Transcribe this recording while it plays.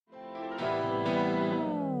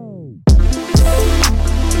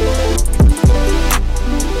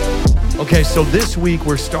Okay, so this week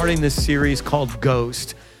we're starting this series called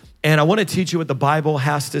Ghost. And I want to teach you what the Bible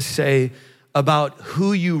has to say about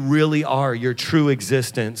who you really are, your true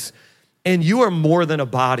existence. And you are more than a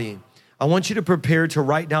body. I want you to prepare to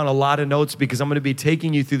write down a lot of notes because I'm going to be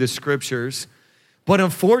taking you through the scriptures. But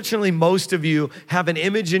unfortunately, most of you have an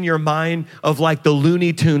image in your mind of like the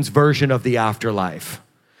Looney Tunes version of the afterlife.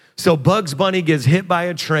 So Bugs Bunny gets hit by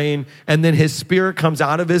a train and then his spirit comes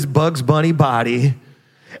out of his Bugs Bunny body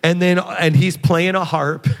and he's playing a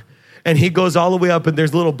harp and he goes all the way up and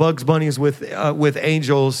there's little Bugs Bunnies with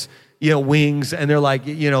angels, wings, and they're like,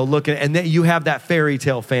 looking, and then you have that fairy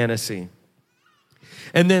tale fantasy.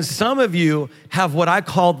 And then some of you have what I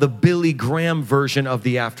call the Billy Graham version of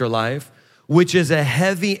the afterlife, which is a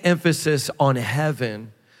heavy emphasis on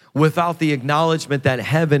heaven without the acknowledgement that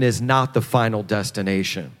heaven is not the final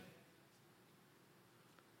destination.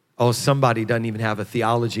 Oh, somebody doesn't even have a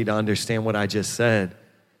theology to understand what I just said.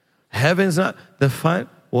 Heaven's not the final,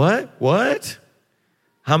 what?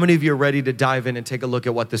 How many of you are ready to dive in and take a look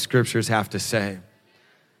at what the scriptures have to say?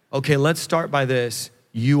 Okay, let's start by this.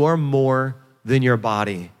 You are more than your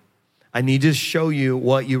body. I need to show you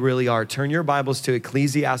what you really are. Turn your Bibles to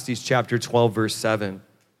Ecclesiastes chapter 12, verse 7.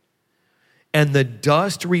 And the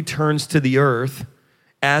dust returns to the earth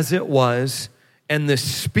as it was, and the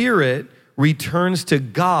spirit returns to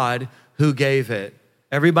God who gave it.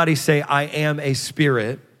 Everybody say, I am a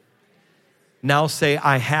spirit. Now say,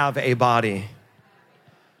 I have a body.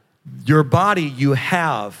 Your body you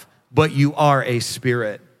have, but you are a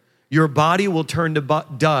spirit. Your body will turn to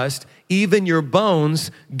dust. Even your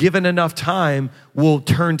bones, given enough time, will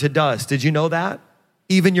turn to dust. Did you know that?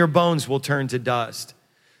 Even your bones will turn to dust.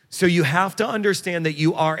 So you have to understand that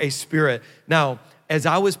you are a spirit. Now, as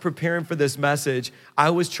I was preparing for this message,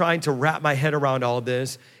 I was trying to wrap my head around all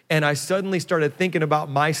this, and I suddenly started thinking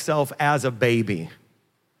about myself as a baby.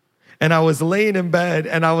 And I was laying in bed,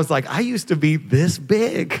 and I was like, I used to be this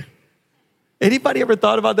big. Anybody ever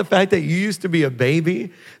thought about the fact that you used to be a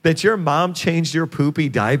baby, that your mom changed your poopy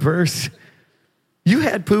diapers? You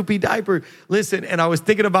had poopy diapers. Listen, and I was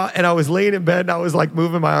thinking about, and I was laying in bed, and I was like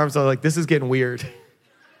moving my arms. I was like, this is getting weird.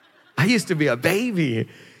 I used to be a baby.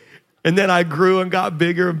 And then I grew and got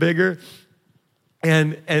bigger and bigger.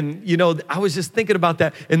 And I was just thinking about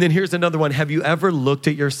that. And then here's another one. Have you ever looked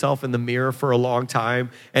at yourself in the mirror for a long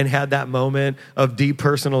time and had that moment of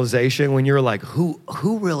depersonalization when you're like, who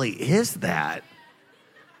really is that?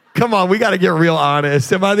 Come on, we got to get real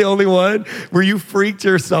honest. Am I the only one where you freaked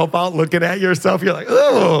yourself out looking at yourself? You're like,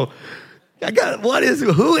 oh,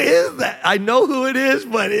 who is that? I know who it is,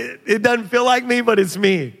 but it doesn't feel like me, but it's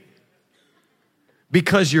me.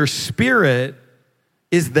 Because your spirit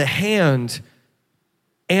is the hand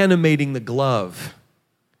animating the glove.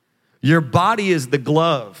 Your body is the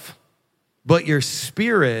glove, but your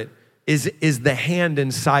spirit is the hand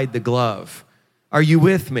inside the glove. Are you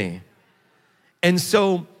with me? And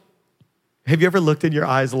so, have you ever looked in your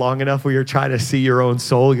eyes long enough where you're trying to see your own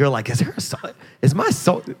soul? You're like, is there a soul? Is my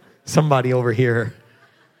soul? Somebody over here.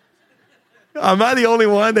 Am I the only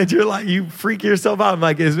one that you're like, you freak yourself out? I'm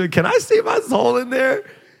like, can I see my soul in there?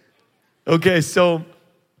 Okay, so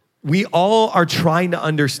we all are trying to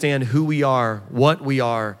understand who we are, what we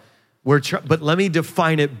are. But let me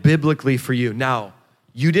define it biblically for you. Now,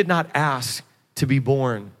 you did not ask to be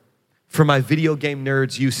born. For my video game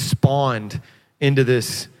nerds, you spawned into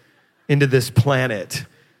this planet.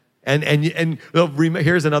 And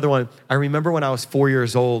here's another one. I remember when I was 4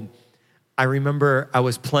 years old, I remember I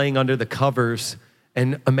was playing under the covers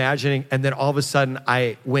and imagining, and then all of a sudden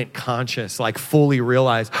I went conscious, like fully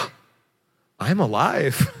realized, I'm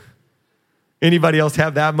alive. Anybody else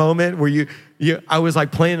have that moment where I was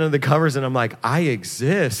like playing under the covers and I'm like, I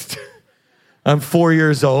exist. I'm 4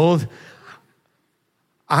 years old.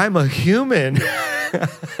 I'm a human.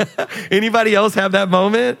 Anybody else have that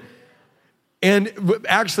moment? And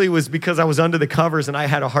actually it was because I was under the covers and I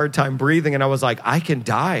had a hard time breathing and I was like, I can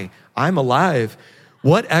die. I'm alive.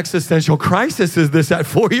 What existential crisis is this at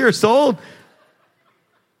 4 years old?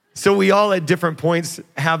 So we all at different points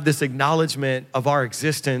have this acknowledgement of our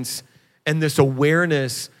existence and this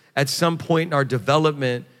awareness at some point in our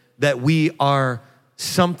development that we are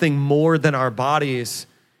something more than our bodies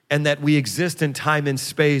and that we exist in time and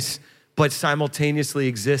space, but simultaneously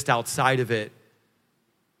exist outside of it.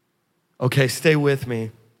 Okay, stay with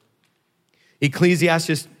me.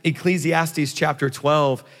 Ecclesiastes chapter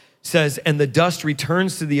 12 says, and the dust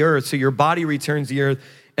returns to the earth, so your body returns to the earth,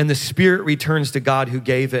 and the spirit returns to God who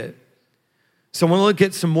gave it. So I want to look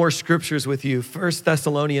at some more scriptures with you. 1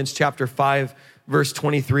 Thessalonians chapter 5, verse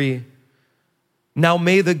 23. Now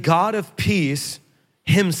may the God of peace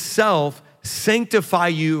himself sanctify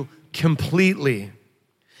you completely.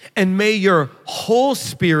 And may your whole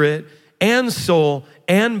spirit and soul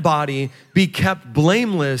and body be kept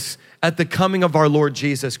blameless at the coming of our Lord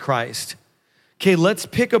Jesus Christ. Okay, let's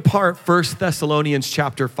pick apart 1 Thessalonians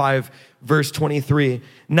chapter 5, verse 23.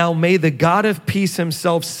 Now may the God of peace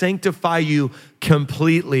himself sanctify you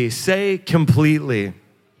completely. Say completely.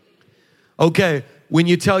 Okay, when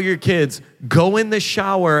you tell your kids, go in the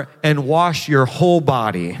shower and wash your whole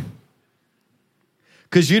body.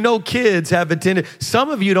 Because you know kids have a tendency, some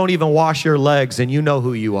of you don't even wash your legs and you know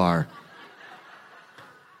who you are.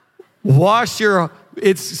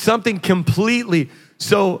 It's something completely.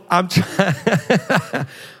 So I'm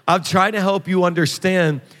trying to help you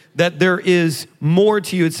understand that there is more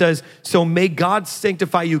to you. It says, so may God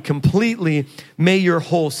sanctify you completely. May your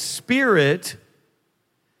whole spirit,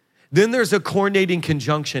 then there's a coordinating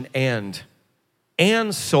conjunction and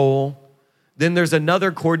soul. Then there's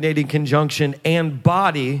another coordinating conjunction and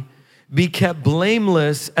body be kept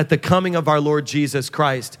blameless at the coming of our Lord Jesus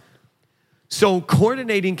Christ. So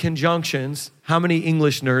coordinating conjunctions, how many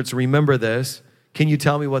English nerds remember this? Can you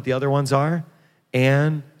tell me what the other ones are?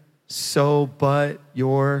 And, so, but,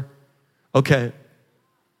 your. Okay.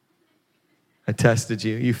 I tested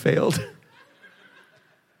you. You failed.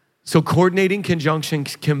 So coordinating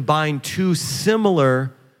conjunctions combine two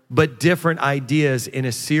similar but different ideas in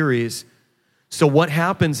a series. So what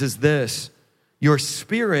happens is this. Your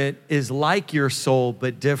spirit is like your soul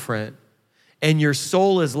but different. And your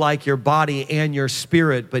soul is like your body and your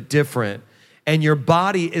spirit but different. And your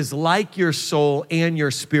body is like your soul and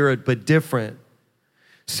your spirit, but different.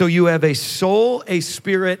 So you have a soul, a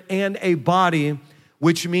spirit, and a body,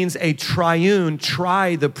 which means a triune.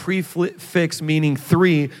 Tri, the prefix meaning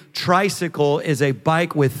three. Tricycle is a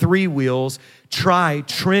bike with three wheels.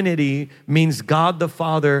 Trinity, means God the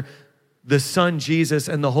Father, the Son, Jesus,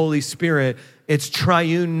 and the Holy Spirit. It's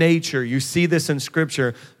triune nature. You see this in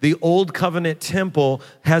Scripture. The Old Covenant temple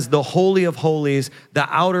has the Holy of Holies,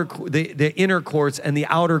 the inner courts and the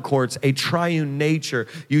outer courts, a triune nature.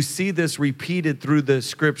 You see this repeated through the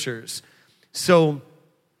Scriptures. So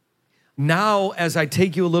now, as I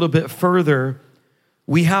take you a little bit further,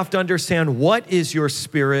 we have to understand what is your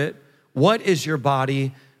spirit, what is your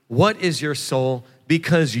body, what is your soul,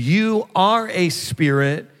 because you are a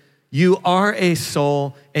spirit, you are a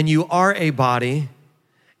soul, and you are a body.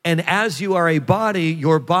 And as you are a body,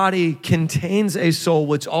 your body contains a soul,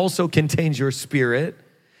 which also contains your spirit.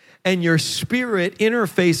 And your spirit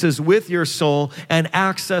interfaces with your soul and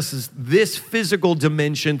accesses this physical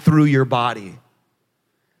dimension through your body.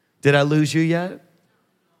 Did I lose you yet?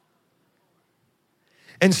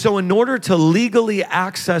 And so in order to legally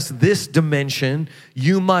access this dimension,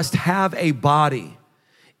 you must have a body.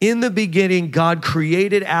 In the beginning, God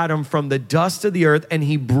created Adam from the dust of the earth, and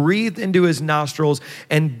he breathed into his nostrils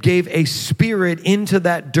and gave a spirit into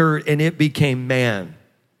that dirt, and it became man.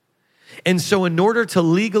 And so in order to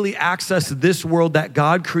legally access this world that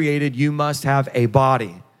God created, you must have a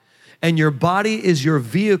body. And your body is your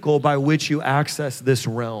vehicle by which you access this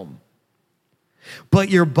realm. But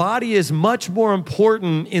your body is much more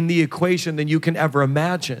important in the equation than you can ever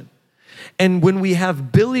imagine. And when we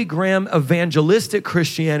have Billy Graham evangelistic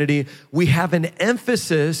Christianity, we have an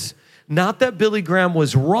emphasis, not that Billy Graham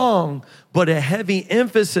was wrong, but a heavy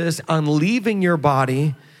emphasis on leaving your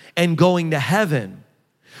body and going to heaven.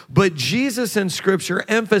 But Jesus in Scripture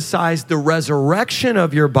emphasized the resurrection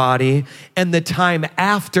of your body and the time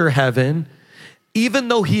after heaven. Even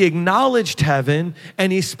though he acknowledged heaven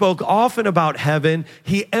and he spoke often about heaven,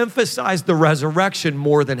 he emphasized the resurrection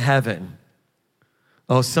more than heaven.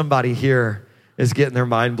 Oh, somebody here is getting their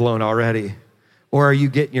mind blown already. Or are you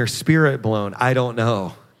getting your spirit blown? I don't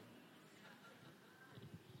know.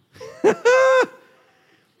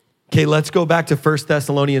 Okay, let's go back to 1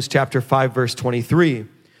 Thessalonians chapter 5, verse 23.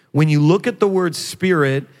 When you look at the word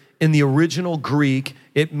spirit in the original Greek,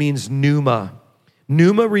 it means pneuma.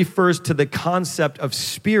 Pneuma refers to the concept of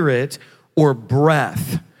spirit or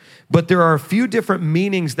breath. But there are a few different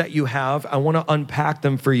meanings that you have. I want to unpack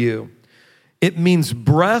them for you. It means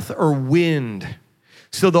breath or wind.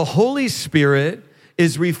 So the Holy Spirit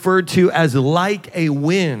is referred to as like a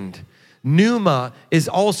wind. Pneuma is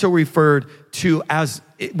also referred to as,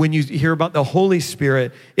 when you hear about the Holy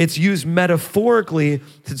Spirit, it's used metaphorically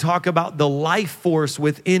to talk about the life force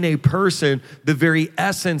within a person, the very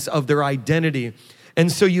essence of their identity.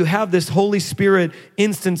 And so you have this Holy Spirit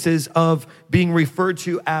instances of being referred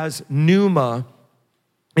to as pneuma.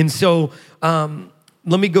 And so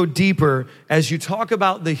let me go deeper. As you talk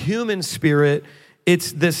about the human spirit,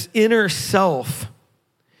 it's this inner self.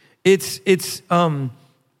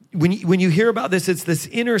 When you hear about this, it's this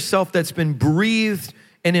inner self that's been breathed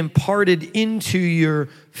and imparted into your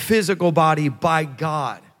physical body by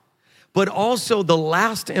God. But also the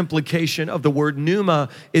last implication of the word pneuma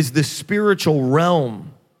is the spiritual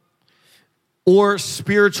realm or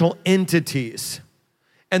spiritual entities.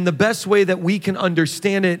 And the best way that we can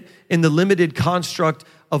understand it in the limited construct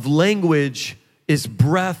of language is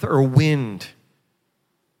breath or wind.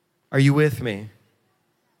 Are you with me?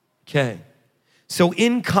 Okay. So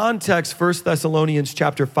in context, 1 Thessalonians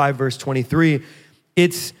chapter 5, verse 23,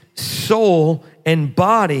 it's soul and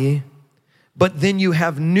body, but then you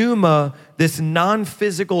have pneuma, this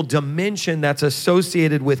non-physical dimension that's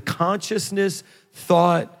associated with consciousness,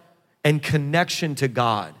 thought, and connection to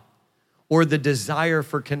God, or the desire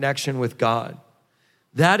for connection with God.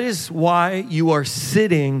 That is why you are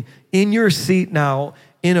sitting in your seat now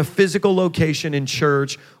in a physical location in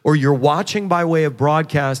church, or you're watching by way of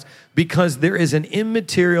broadcast, because there is an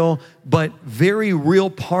immaterial but very real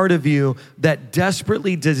part of you that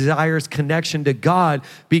desperately desires connection to God,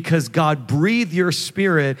 because God breathed your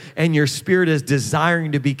spirit and your spirit is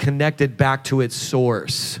desiring to be connected back to its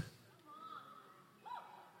source.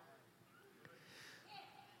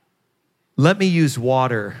 Let me use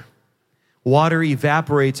water. Water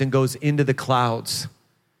evaporates and goes into the clouds,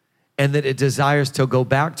 and that it desires to go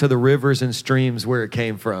back to the rivers and streams where it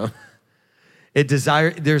came from. There's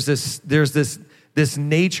this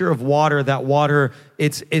nature of water, that water,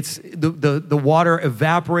 the water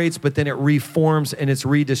evaporates, but then it reforms and it's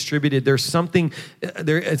redistributed. There's something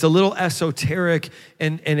there, it's a little esoteric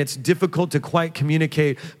and it's difficult to quite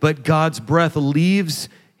communicate, but God's breath leaves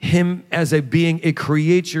him as a being. It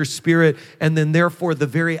creates your spirit, and then therefore the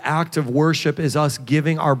very act of worship is us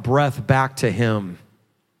giving our breath back to him.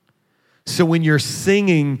 So when you're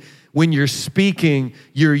singing, when you're speaking,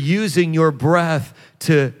 you're using your breath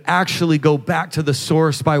to actually go back to the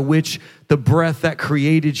source by which the breath that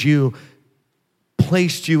created you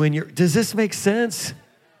placed you in your... Does this make sense?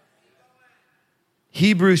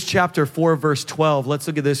 Hebrews chapter 4, verse 12. Let's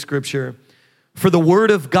look at this scripture. For the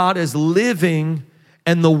word of God is living,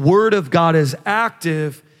 and the word of God is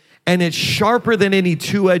active, and it's sharper than any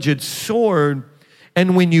two-edged sword.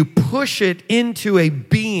 And when you push it into a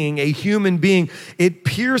being, a human being, it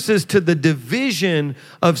pierces to the division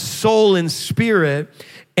of soul and spirit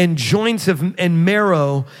and joints and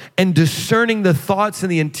marrow, and discerning the thoughts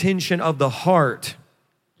and the intention of the heart.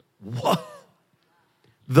 What?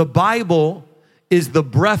 The Bible is the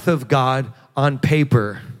breath of God on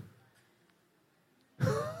paper.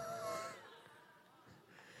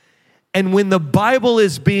 And when the Bible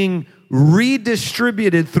is being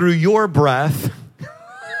redistributed through your breath,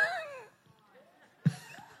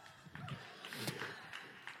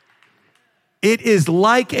 it is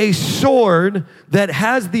like a sword that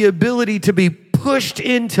has the ability to be pushed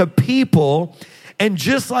into people. And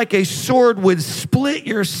just like a sword would split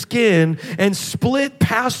your skin and split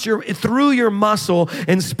through your muscle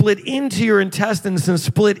and split into your intestines and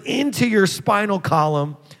split into your spinal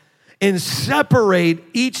column and separate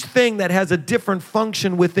each thing that has a different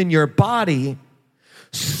function within your body,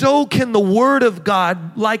 so can the word of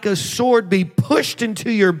God, like a sword, be pushed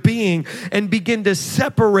into your being and begin to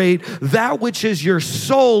separate that which is your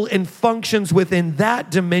soul and functions within that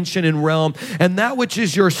dimension and realm, and that which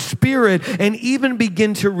is your spirit, and even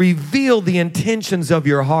begin to reveal the intentions of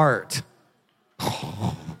your heart.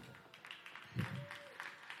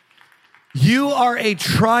 You are a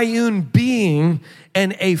triune being,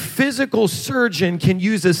 and a physical surgeon can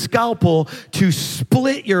use a scalpel to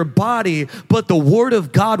split your body, but the word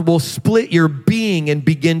of God will split your being and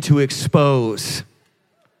begin to expose.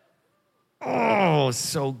 Oh,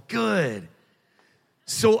 so good.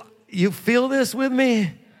 So you feel this with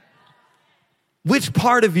me? Which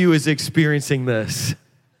part of you is experiencing this?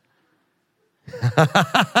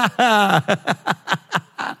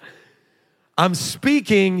 I'm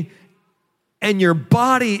speaking, and your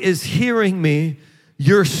body is hearing me.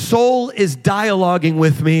 Your soul is dialoguing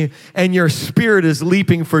with me, and your spirit is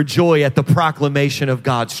leaping for joy at the proclamation of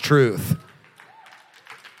God's truth.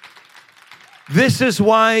 This is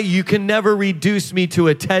why you can never reduce me to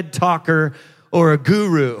a TED talker or a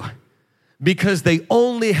guru, because they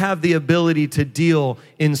only have the ability to deal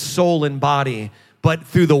in soul and body. But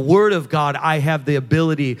through the word of God, I have the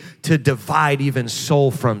ability to divide even soul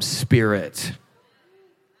from spirit.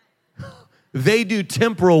 They do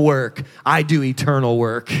temporal work. I do eternal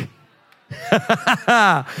work.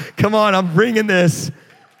 Come on, I'm bringing this.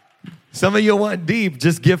 Some of you want deep.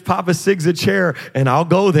 Just give Papa Siggs a chair and I'll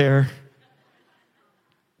go there.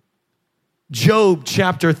 Job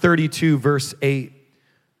chapter 32, verse 8.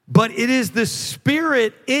 But it is the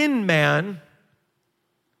spirit in man,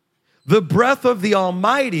 the breath of the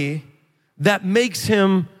Almighty, that makes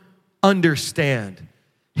him understand.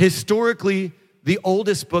 Historically, the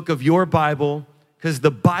oldest book of your Bible, because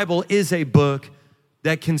the Bible is a book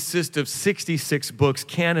that consists of 66 books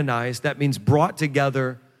canonized, that means brought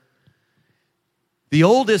together. The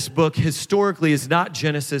oldest book historically is not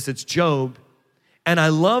Genesis, it's Job. And I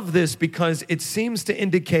love this because it seems to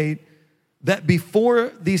indicate that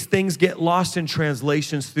before these things get lost in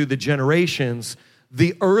translations through the generations,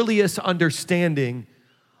 the earliest understanding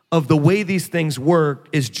of the way these things work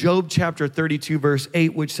is Job chapter 32, verse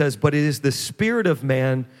 8, which says, "But it is the spirit of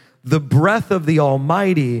man, the breath of the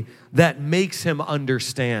Almighty, that makes him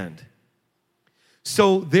understand."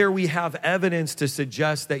 So there we have evidence to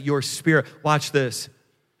suggest that your spirit, watch this,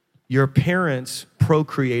 your parents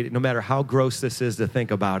procreated, no matter how gross this is to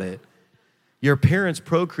think about it, your parents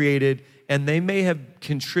procreated and they may have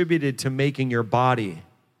contributed to making your body,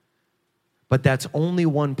 but that's only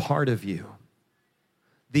one part of you.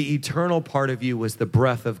 The eternal part of you was the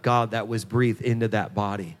breath of God that was breathed into that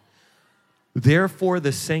body. Therefore,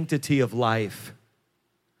 the sanctity of life,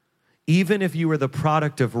 even if you were the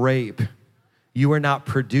product of rape, you were not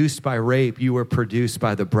produced by rape, you were produced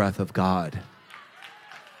by the breath of God.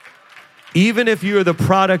 Even if you are the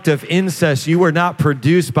product of incest, you were not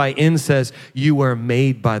produced by incest, you were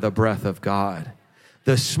made by the breath of God.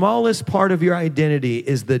 The smallest part of your identity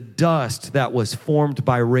is the dust that was formed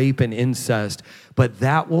by rape and incest, but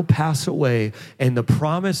that will pass away. And the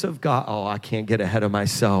promise of God, I can't get ahead of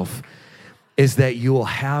myself, is that you will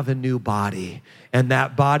have a new body. And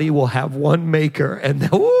that body will have one maker. And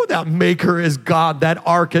that maker is God, that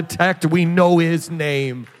architect, we know his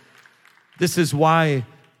name. This is why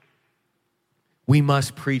we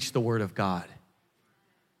must preach the word of God.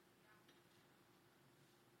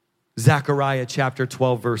 Zechariah chapter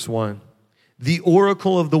 12, verse 1. "The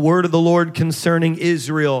oracle of the word of the Lord concerning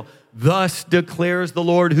Israel, thus declares the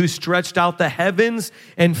Lord, who stretched out the heavens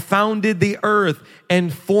and founded the earth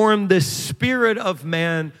and formed the spirit of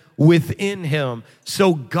man within him."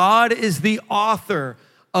 So God is the author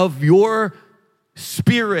of your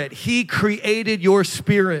spirit. He created your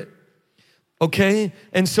spirit. Okay?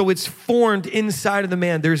 And so it's formed inside of the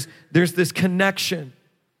man. There's this connection.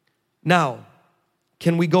 Now,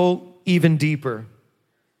 can we go even deeper?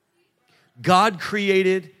 God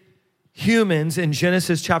created humans in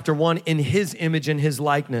Genesis chapter 1 in his image and his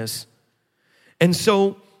likeness. And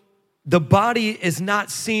so the body is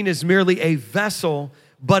not seen as merely a vessel,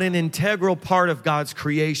 but an integral part of God's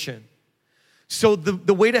creation. So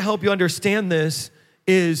the way to help you understand this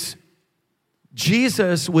is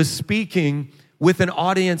Jesus was speaking with an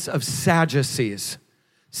audience of Sadducees.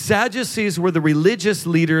 Sadducees were the religious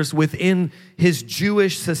leaders within his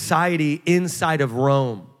Jewish society inside of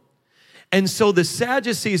Rome. And so the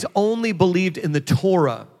Sadducees only believed in the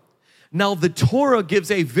Torah. Now, the Torah gives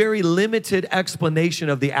a very limited explanation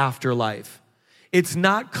of the afterlife. It's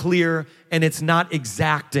not clear and it's not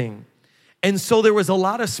exacting. And so there was a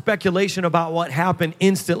lot of speculation about what happened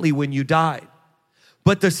instantly when you died.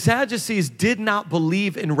 But the Sadducees did not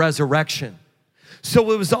believe in resurrection.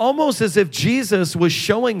 So it was almost as if Jesus was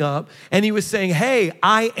showing up and he was saying, "Hey,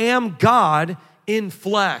 I am God in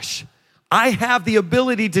flesh. I have the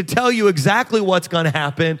ability to tell you exactly what's going to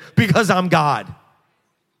happen because I'm God."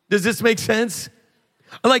 Does this make sense?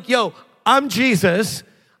 I'm like, I'm Jesus.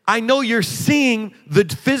 I know you're seeing the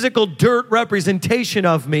physical dirt representation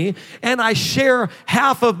of me, and I share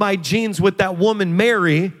half of my genes with that woman,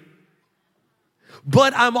 Mary.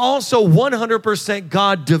 But I'm also 100%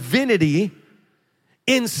 God divinity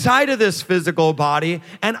inside of this physical body,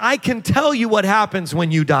 and I can tell you what happens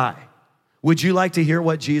when you die. Would you like to hear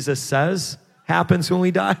what Jesus says happens when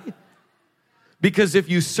we die? Because if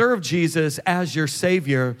you serve Jesus as your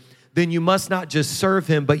Savior, then you must not just serve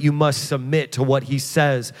him, but you must submit to what he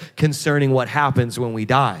says concerning what happens when we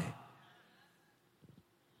die.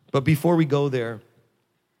 But before we go there,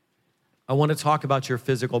 I want to talk about your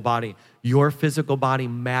physical body. Your physical body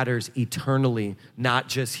matters eternally, not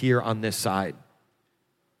just here on this side.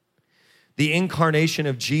 The incarnation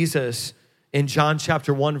of Jesus in John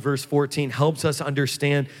chapter 1, verse 14 helps us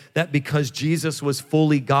understand that because Jesus was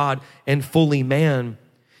fully God and fully man,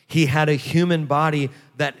 he had a human body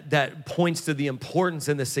that points to the importance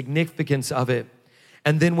and the significance of it.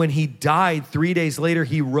 And then when he died, 3 days later,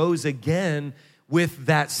 he rose again with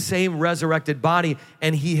that same resurrected body,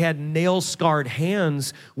 and he had nail-scarred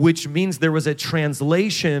hands, which means there was a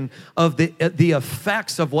translation of the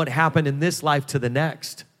effects of what happened in this life to the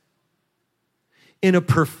next. In a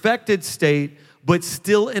perfected state, but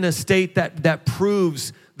still in a state that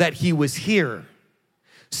proves that he was here.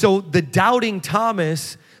 So the doubting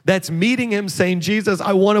Thomas, that's meeting him saying, Jesus,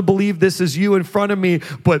 I want to believe this is you in front of me,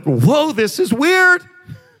 but whoa, this is weird.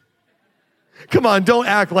 Come on, don't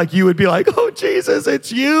act like you would be like, oh, Jesus,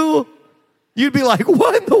 it's you. You'd be like,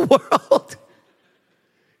 what in the world?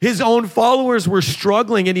 His own followers were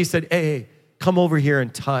struggling, and he said, hey, come over here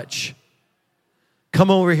and touch. Come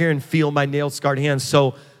over here and feel my nail-scarred hands.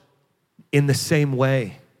 So in the same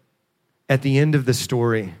way, at the end of the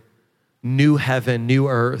story, new heaven, new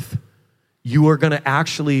earth, you are going to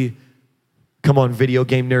actually, come on, video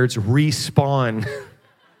game nerds, respawn.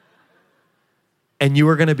 And you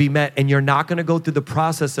are going to be met, and you're not going to go through the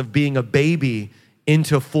process of being a baby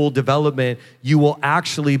into full development. You will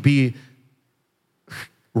actually be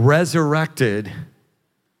resurrected,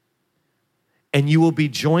 and you will be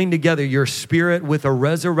joined together, your spirit with a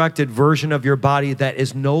resurrected version of your body that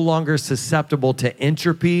is no longer susceptible to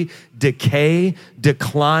entropy, decay,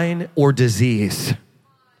 decline, or disease.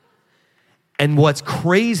 And what's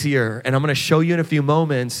crazier, and I'm going to show you in a few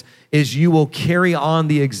moments, is you will carry on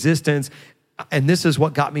the existence. And this is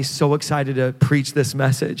what got me so excited to preach this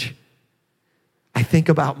message. I think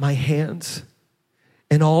about my hands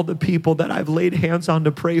and all the people that I've laid hands on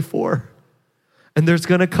to pray for. And there's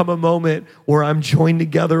going to come a moment where I'm joined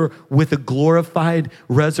together with a glorified,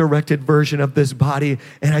 resurrected version of this body.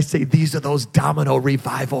 And I say, these are those domino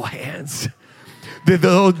revival hands.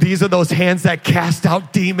 These are those hands that cast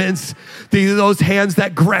out demons. These are those hands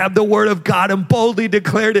that grab the word of God and boldly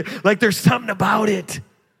declared it. Like there's something about it.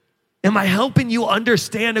 Am I helping you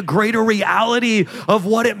understand a greater reality of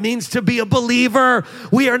what it means to be a believer?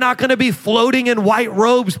 We are not going to be floating in white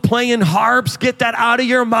robes playing harps. Get that out of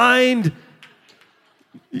your mind.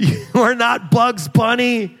 You are not Bugs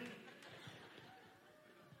Bunny.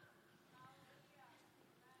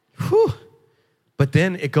 Whew. But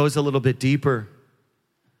then it goes a little bit deeper.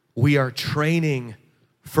 We are training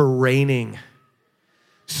for reigning.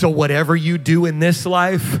 So whatever you do in this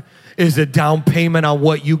life is a down payment on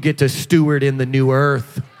what you get to steward in the new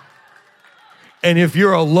earth. And if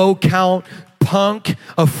you're a low count punk,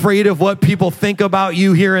 afraid of what people think about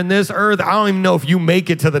you here in this earth, I don't even know if you make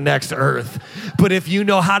it to the next earth. But if you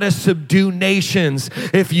know how to subdue nations,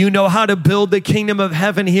 if you know how to build the kingdom of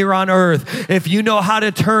heaven here on earth, if you know how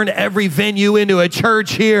to turn every venue into a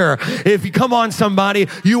church here, if you come on somebody,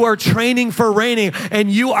 you are training for reigning, and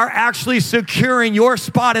you are actually securing your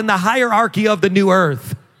spot in the hierarchy of the new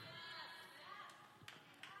earth.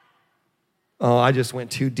 Oh, I just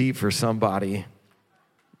went too deep for somebody.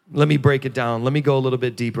 Let me break it down. Let me go a little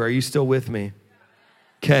bit deeper. Are you still with me?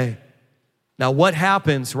 Okay. Now, what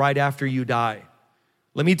happens right after you die?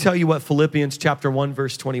 Let me tell you what Philippians chapter 1,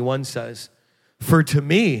 verse 21 says. For to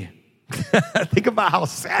me, think about how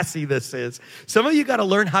sassy this is. Some of you got to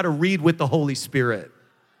learn how to read with the Holy Spirit.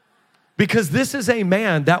 Because this is a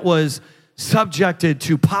man that was subjected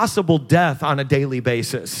to possible death on a daily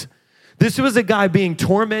basis. This was a guy being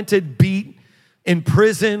tormented, beat, in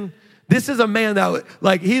prison. This is a man that,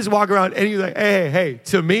 like, he's walking around and he's like, hey,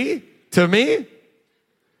 to me, to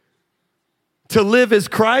live is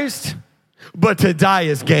Christ, but to die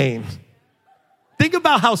is gain. Think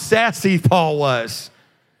about how sassy Paul was.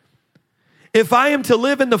 If I am to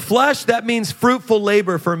live in the flesh, that means fruitful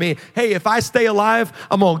labor for me. Hey, if I stay alive,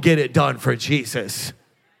 I'm going to get it done for Jesus.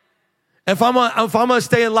 If I'm gonna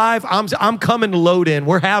stay alive, I'm coming to load in.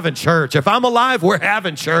 We're having church. If I'm alive, we're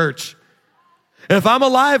having church. If I'm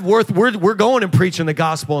alive, we're going and preaching the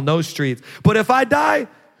gospel in those streets. But if I die,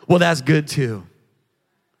 well, that's good too.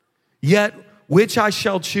 Yet, which I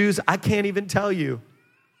shall choose, I can't even tell you.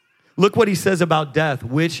 Look what he says about death,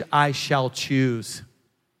 which I shall choose.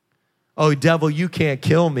 Oh, devil, you can't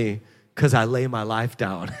kill me because I lay my life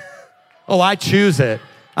down. Oh, I choose it.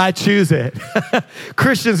 I choose it.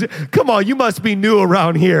 Christians, come on, you must be new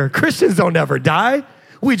around here. Christians don't ever die.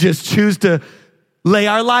 We just choose to lay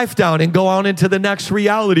our life down and go on into the next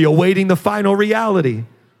reality, awaiting the final reality.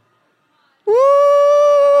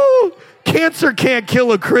 Woo! Cancer can't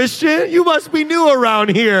kill a Christian. You must be new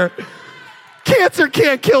around here. Cancer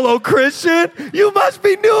can't kill a Christian. You must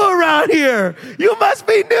be new around here. You must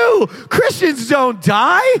be new. Christians don't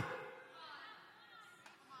die.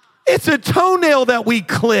 It's a toenail that we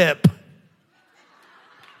clip.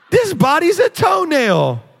 This body's a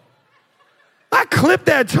toenail. I clip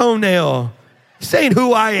that toenail. This ain't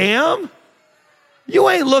who I am. You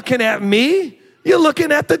ain't looking at me. You're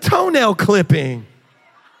looking at the toenail clipping.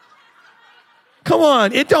 Come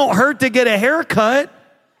on, it don't hurt to get a haircut.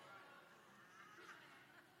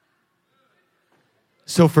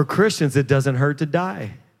 So for Christians, it doesn't hurt to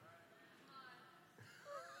die.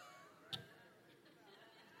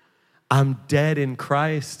 I'm dead in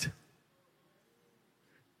Christ.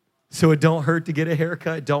 So it don't hurt to get a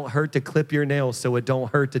haircut. It don't hurt to clip your nails. So it don't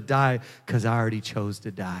hurt to die because I already chose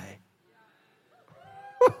to die.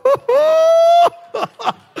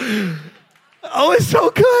 Oh, it's so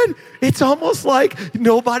good. It's almost like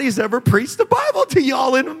nobody's ever preached the Bible to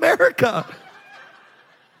y'all in America.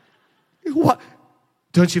 What?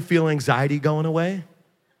 Don't you feel anxiety going away?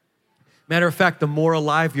 Matter of fact, the more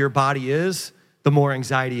alive your body is, the more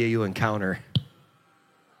anxiety you encounter.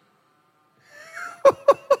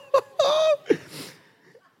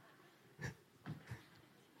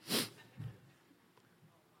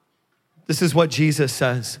 This is what Jesus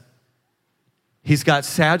says. He's got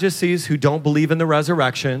Sadducees who don't believe in the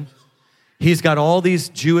resurrection. He's got all these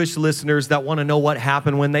Jewish listeners that want to know what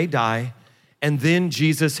happened when they die. And then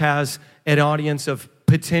Jesus has an audience of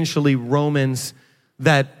potentially Romans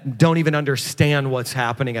that don't even understand what's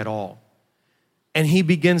happening at all. And he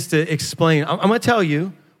begins to explain. I'm going to tell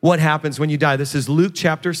you what happens when you die. This is Luke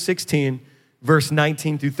chapter 16, verse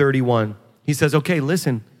 19 through 31. He says, okay,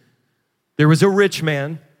 listen. There was a rich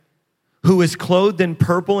man who was clothed in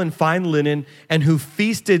purple and fine linen and who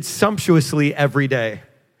feasted sumptuously every day.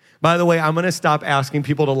 By the way, I'm going to stop asking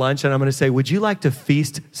people to lunch and I'm going to say, would you like to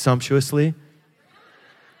feast sumptuously?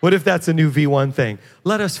 What if that's a new V1 thing?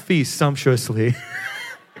 Let us feast sumptuously.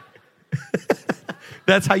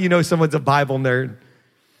 That's how you know someone's a Bible nerd.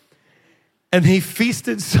 And he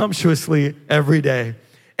feasted sumptuously every day.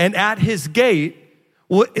 And at his gate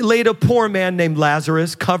laid a poor man named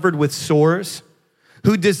Lazarus, covered with sores,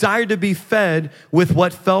 who desired to be fed with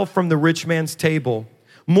what fell from the rich man's table.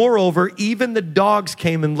 Moreover, even the dogs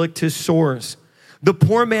came and licked his sores. The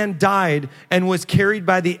poor man died and was carried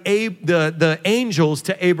by the angels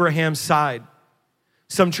to Abraham's side.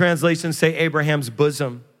 Some translations say Abraham's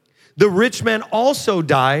bosom. The rich man also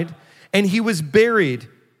died, and he was buried.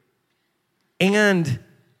 And,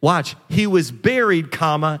 watch, he was buried,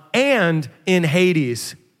 and in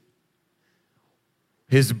Hades.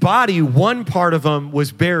 His body, one part of him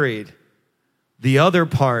was buried, the other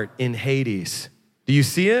part in Hades. Do you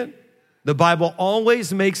see it? The Bible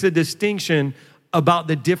always makes a distinction about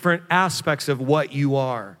the different aspects of what you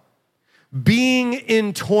are. Being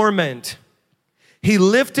in torment, he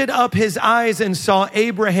lifted up his eyes and saw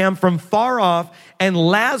Abraham from far off and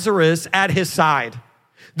Lazarus at his side.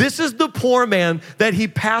 This is the poor man that he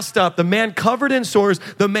passed up, the man covered in sores,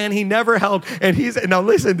 the man he never helped. And now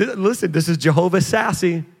listen, this is Jehovah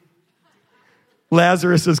sassy.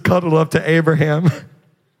 Lazarus is cuddled up to Abraham,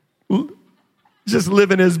 just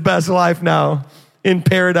living his best life now in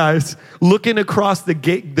paradise, looking across the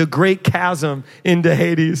great chasm into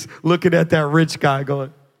Hades, looking at that rich guy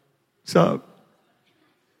going, what's up?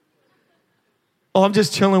 Oh, I'm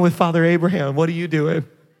just chilling with Father Abraham. What are you doing?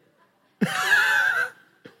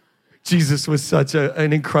 Jesus was such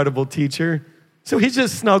an incredible teacher. So he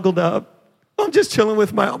just snuggled up. I'm just chilling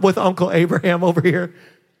with Uncle Abraham over here.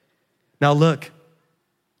 Now look,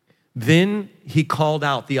 then he called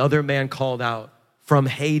out, the other man called out from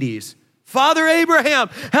Hades, Father Abraham,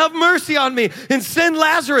 have mercy on me and send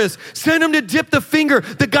Lazarus. Send him to dip the finger,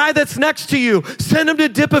 the guy that's next to you. Send him to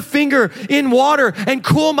dip a finger in water and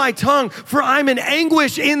cool my tongue, for I'm in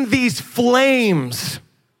anguish in these flames.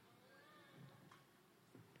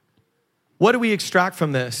 What do we extract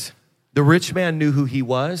from this? The rich man knew who he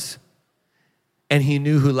was, and he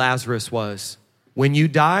knew who Lazarus was. When you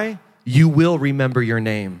die, you will remember your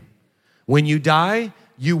name. When you die,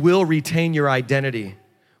 you will retain your identity.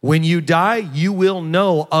 When you die, you will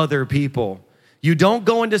know other people. You don't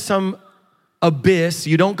go into some abyss.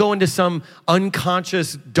 You don't go into some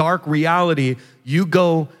unconscious dark reality. You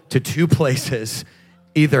go to two places,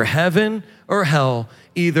 either heaven or hell,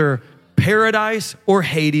 either paradise or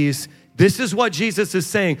Hades. This is what Jesus is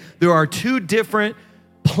saying. There are two different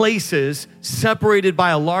places separated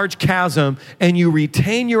by a large chasm, and you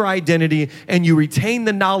retain your identity and you retain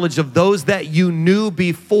the knowledge of those that you knew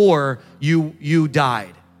before you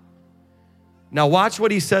died. Now watch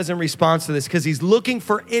what he says in response to this, because he's looking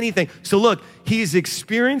for anything. So look, he's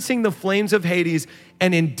experiencing the flames of Hades,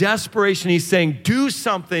 and in desperation, he's saying, do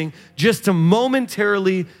something just to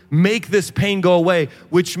momentarily make this pain go away,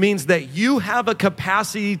 which means that you have a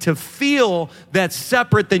capacity to feel that's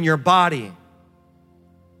separate than your body.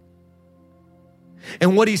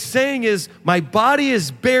 And what he's saying is, my body is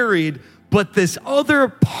buried, but this other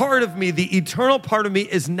part of me, the eternal part of me,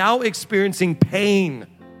 is now experiencing pain.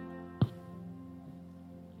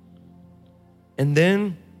 And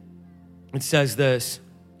then it says this,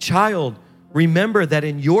 child, remember that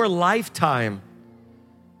in your lifetime,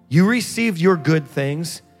 you received your good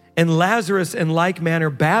things, and Lazarus in like manner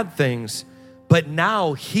bad things, but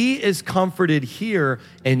now he is comforted here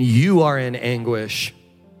and you are in anguish.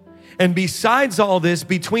 And besides all this,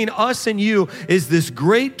 between us and you is this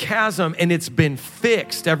great chasm, and it's been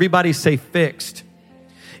fixed. Everybody say fixed.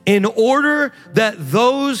 In order that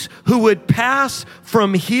those who would pass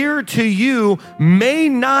from here to you may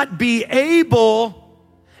not be able,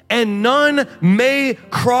 and none may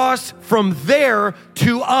cross from there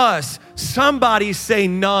to us. Somebody say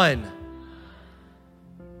none.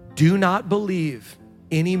 Do not believe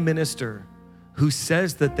any minister who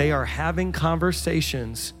says that they are having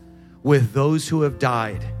conversations with those who have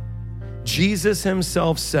died. Jesus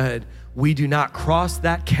himself said, we do not cross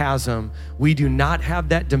that chasm. We do not have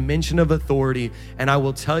that dimension of authority. And I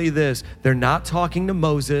will tell you this, they're not talking to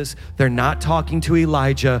Moses. They're not talking to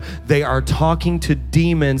Elijah. They are talking to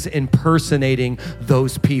demons impersonating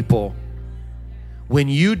those people. When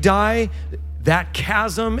you die, that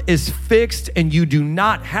chasm is fixed and you do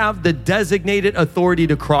not have the designated authority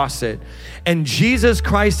to cross it. And Jesus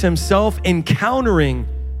Christ himself encountering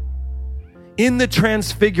in the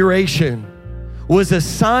transfiguration was a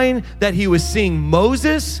sign that he was seeing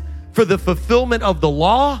Moses for the fulfillment of the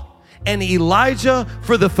law and Elijah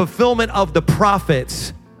for the fulfillment of the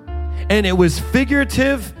prophets. And it was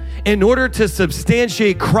figurative in order to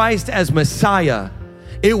substantiate Christ as Messiah.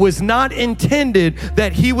 It was not intended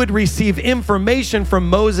that he would receive information from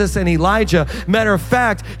Moses and Elijah. Matter of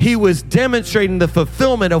fact, he was demonstrating the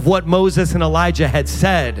fulfillment of what Moses and Elijah had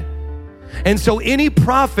said. And so any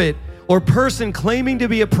prophet or person claiming to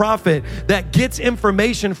be a prophet that gets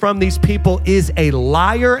information from these people is a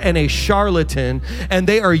liar and a charlatan, and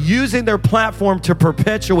they are using their platform to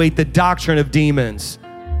perpetuate the doctrine of demons.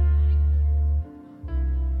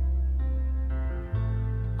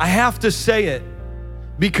 I have to say it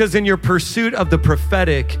because in your pursuit of the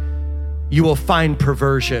prophetic, you will find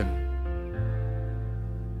perversion.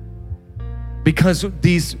 Because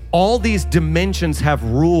all these dimensions have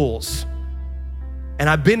rules. And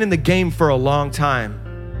I've been in the game for a long time.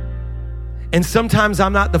 And sometimes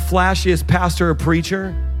I'm not the flashiest pastor or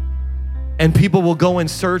preacher, and people will go in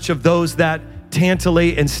search of those that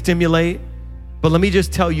tantillate and stimulate. But let me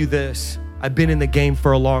just tell you this. I've been in the game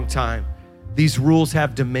for a long time. These rules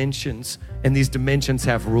have dimensions, and these dimensions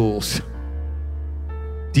have rules.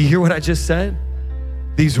 Do you hear what I just said?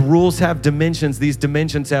 These rules have dimensions. These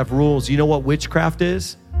dimensions have rules. You know what witchcraft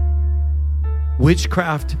is?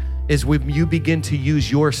 Witchcraft is when you begin to use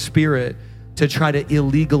your spirit to try to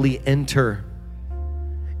illegally enter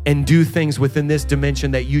and do things within this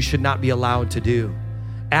dimension that you should not be allowed to do.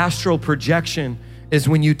 Astral projection is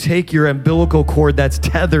when you take your umbilical cord that's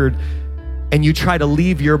tethered and you try to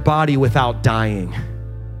leave your body without dying.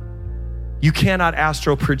 You cannot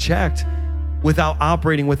astral project without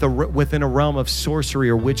operating within a realm of sorcery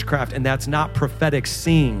or witchcraft, and that's not prophetic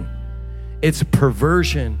seeing. It's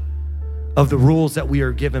perversion of the rules that we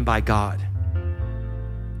are given by God.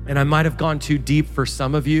 And I might have gone too deep for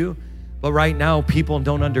some of you, but right now people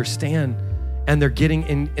don't understand, and they're getting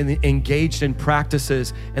engaged in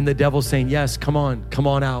practices, and the devil's saying, yes, come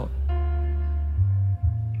on out.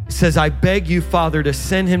 It says, I beg you, Father, to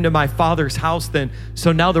send him to my father's house then.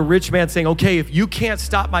 So now the rich man's saying, okay, if you can't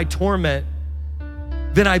stop my torment,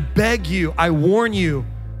 then I beg you, I warn you,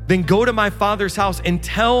 then go to my father's house and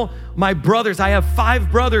tell my brothers, I have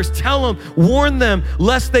 5 brothers, tell them, warn them,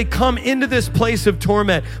 lest they come into this place of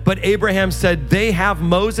torment. But Abraham said, they have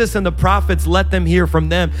Moses and the prophets, let them hear from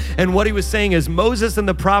them. And what he was saying is Moses and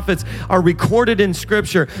the prophets are recorded in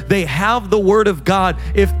scripture. They have the word of God.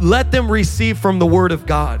 Let them receive from the word of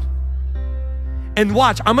God. And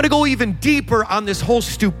watch, I'm gonna go even deeper on this whole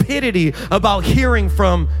stupidity about hearing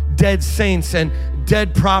from dead saints and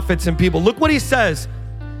dead prophets and people. Look what he says.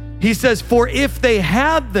 He says, for if they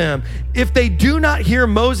had them, if they do not hear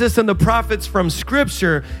Moses and the prophets from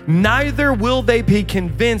scripture, neither will they be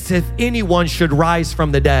convinced if anyone should rise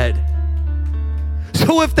from the dead.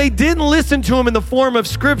 So if they didn't listen to him in the form of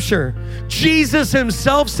scripture, Jesus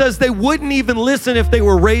himself says they wouldn't even listen if they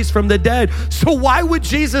were raised from the dead. So why would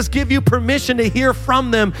Jesus give you permission to hear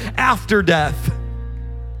from them after death?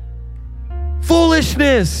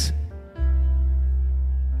 Foolishness.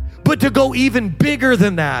 But to go even bigger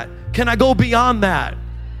than that, can I go beyond that?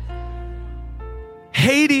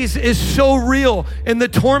 Hades is so real and the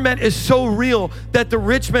torment is so real that the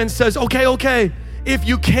rich man says, okay, if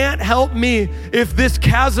you can't help me, if this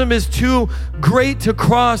chasm is too great to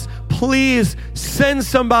cross, please send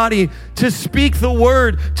somebody to speak the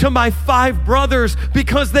word to my 5 brothers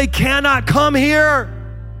because they cannot come here.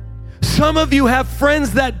 Some of you have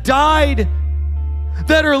friends that died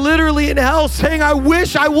that are literally in hell saying, I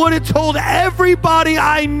wish I would have told everybody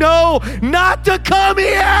I know not to come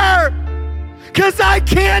here because I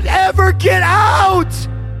can't ever get out.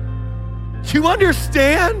 Do you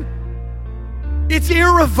understand? It's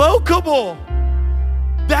irrevocable.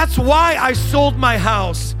 That's why I sold my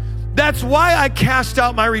house. That's why I cashed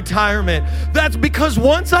out my retirement. That's because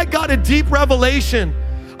once I got a deep revelation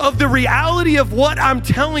of the reality of what I'm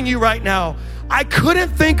telling you right now, I couldn't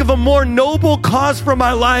think of a more noble cause for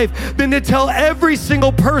my life than to tell every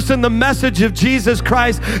single person the message of Jesus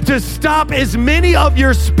Christ, to stop as many of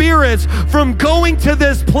your spirits from going to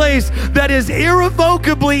this place that is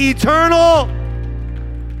irrevocably eternal.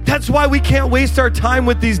 That's why we can't waste our time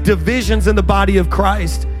with these divisions in the body of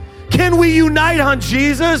Christ. Can we unite on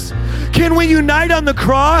Jesus? Can we unite on the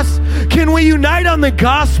cross? Can we unite on the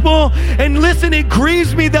gospel? And listen, it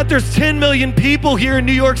grieves me that there's 10 million people here in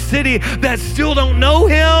New York City that still don't know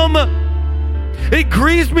him. It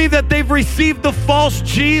grieves me that they've received the false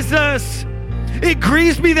Jesus. It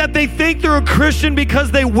grieves me that they think they're a Christian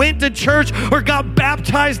because they went to church or got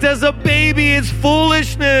baptized as a baby. It's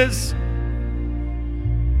foolishness.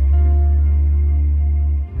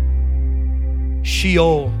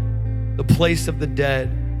 Sheol, the place of the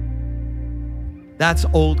dead. That's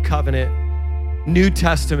Old Covenant. New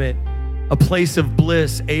Testament, a place of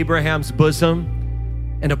bliss, Abraham's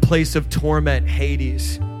bosom, and a place of torment,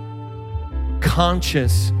 Hades.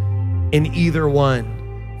 Conscious in either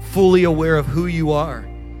one, fully aware of who you are.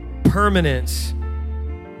 Permanence,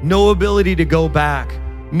 no ability to go back,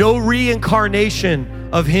 no reincarnation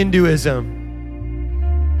of Hinduism.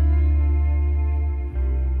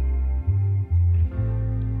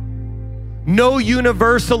 No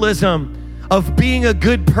universalism of being a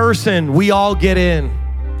good person, we all get in.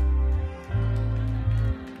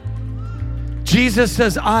 Jesus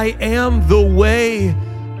says, I am the way,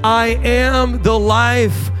 I am the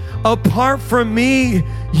life. Apart from me,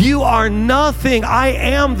 you are nothing. I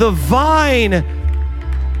am the vine.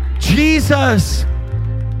 Jesus.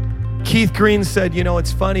 Keith Green said, you know,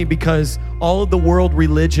 it's funny because all of the world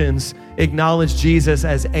religions acknowledge Jesus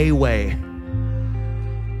as a way.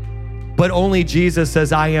 But only Jesus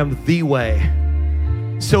says, I am the way.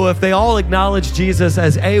 So if they all acknowledge Jesus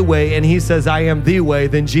as a way and he says, I am the way,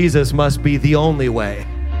 then Jesus must be the only way.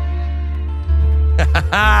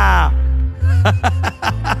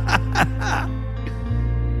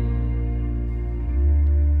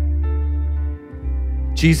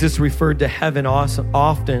 Jesus referred to heaven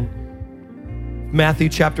often. Matthew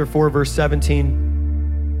chapter 4, verse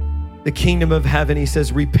 17, the kingdom of heaven, he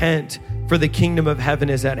says, repent, for the kingdom of heaven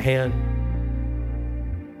is at hand.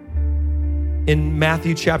 In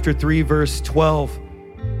Matthew chapter 3, verse 12,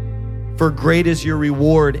 for great is your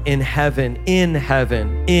reward in heaven, in.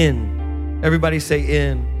 Everybody say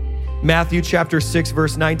in. Matthew chapter 6,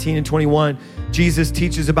 verse 19 and 21, Jesus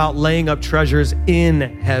teaches about laying up treasures in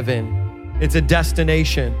heaven. It's a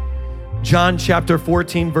destination. John chapter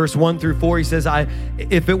 14, verse 1 through 4, he says,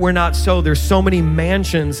 if it were not so, there's so many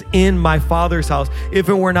mansions in my Father's house. If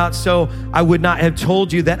it were not so, I would not have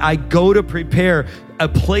told you that I go to prepare a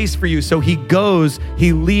place for you. So he goes,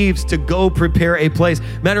 he leaves to go prepare a place.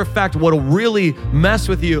 Matter of fact, what'll really mess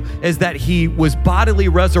with you is that he was bodily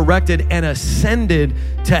resurrected and ascended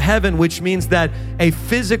to heaven, which means that a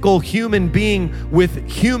physical human being with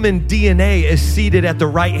human DNA is seated at the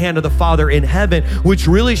right hand of the Father in heaven, which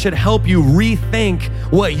really should help you rethink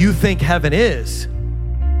what you think heaven is.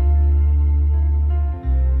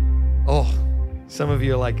 Oh, some of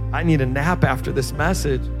you are like, I need a nap after this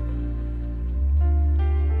message.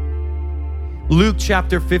 Luke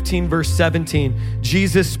chapter 15, verse 17,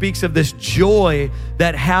 Jesus speaks of this joy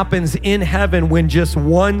that happens in heaven when just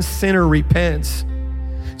one sinner repents.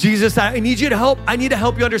 Jesus, I need you to help. I need to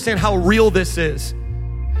help you understand how real this is.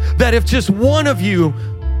 That if just one of you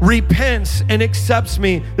repents and accepts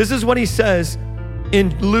me, this is what he says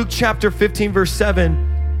in Luke chapter 15, verse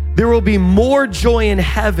 7, there will be more joy in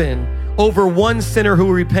heaven over one sinner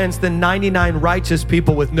who repents than 99 righteous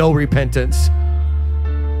people with no repentance.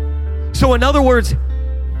 So in other words,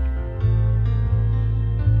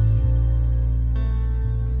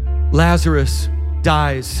 Lazarus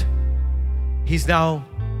dies. He's now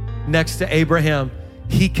next to Abraham.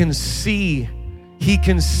 He can see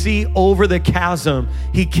over the chasm.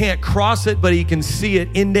 He can't cross it, but he can see it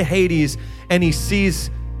into Hades, and he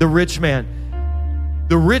sees the rich man.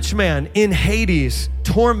 The rich man in Hades,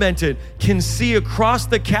 tormented, can see across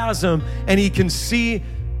the chasm, and he can see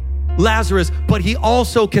Lazarus, but he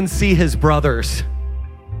also can see his brothers.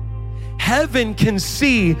 Heaven can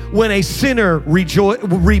see when a sinner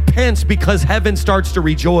repents because heaven starts to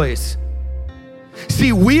rejoice.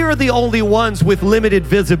 See, we are the only ones with limited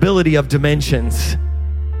visibility of dimensions.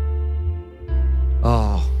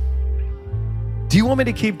 Oh. Do you want me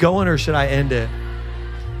to keep going or should I end it?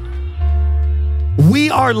 We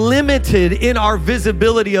are limited in our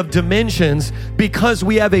visibility of dimensions because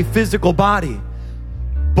we have a physical body.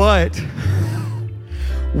 But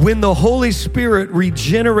when the Holy Spirit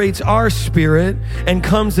regenerates our spirit and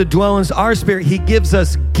comes to dwell in our spirit, he gives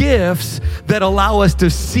us gifts that allow us to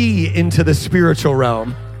see into the spiritual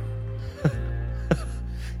realm.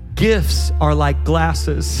 Gifts are like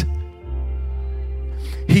glasses.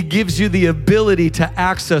 He gives you the ability to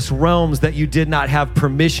access realms that you did not have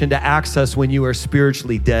permission to access when you were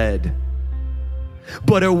spiritually dead.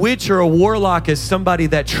 But a witch or a warlock is somebody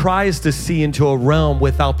that tries to see into a realm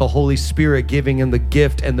without the Holy Spirit giving him the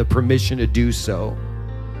gift and the permission to do so.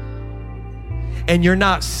 And you're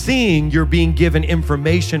not seeing, you're being given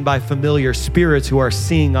information by familiar spirits who are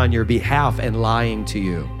seeing on your behalf and lying to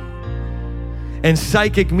you. And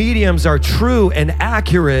psychic mediums are true and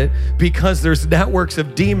accurate because there's networks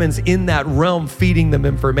of demons in that realm feeding them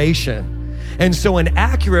information. And so an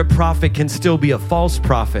accurate prophet can still be a false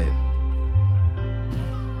prophet.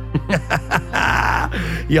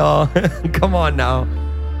 Y'all, come on now.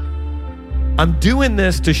 I'm doing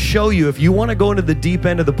this to show you, if you want to go into the deep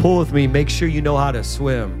end of the pool with me, make sure you know how to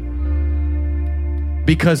swim.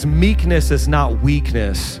 Because meekness is not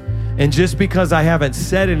weakness. And just because I haven't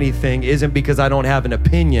said anything isn't because I don't have an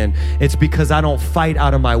opinion. It's because I don't fight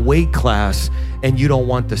out of my weight class and you don't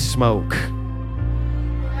want the smoke.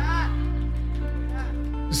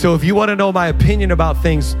 So if you want to know my opinion about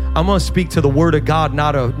things, I'm going to speak to the Word of God,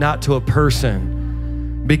 not to a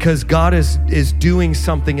person. Because God is doing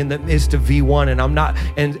something in the midst of V1, and I'm not,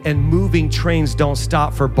 and moving trains don't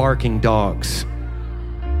stop for barking dogs.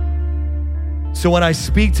 So when I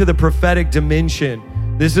speak to the prophetic dimension,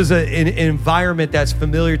 this is an environment that's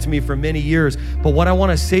familiar to me for many years. But what I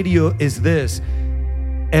want to say to you is this: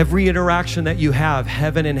 every interaction that you have,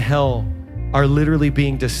 heaven and hell are literally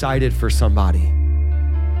being decided for somebody.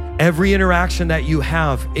 Every interaction that you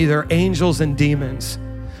have, either angels and demons.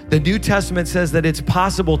 The New Testament says that it's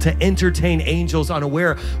possible to entertain angels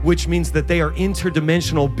unaware, which means that they are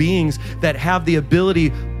interdimensional beings that have the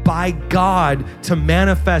ability by God to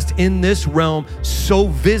manifest in this realm so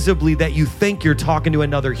visibly that you think you're talking to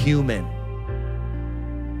another human.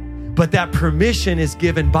 But that permission is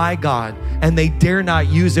given by God, and they dare not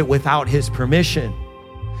use it without his permission.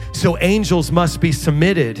 So angels must be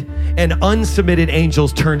submitted, and unsubmitted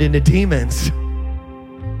angels turned into demons.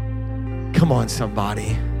 Come on,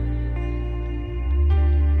 somebody.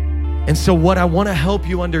 And so what I want to help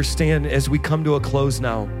you understand as we come to a close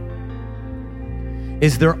now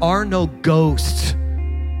is there are no ghosts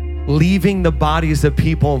leaving the bodies of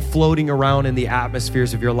people and floating around in the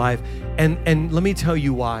atmospheres of your life. And let me tell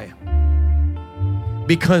you why.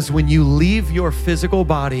 Because when you leave your physical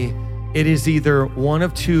body, it is either one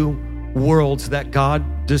of two worlds that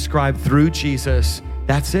God described through Jesus.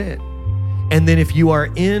 That's it. And then if you are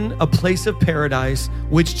in a place of paradise,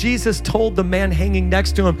 which Jesus told the man hanging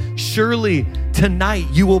next to him, surely tonight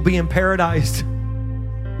you will be in paradise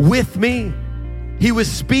with me. He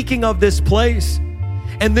was speaking of this place.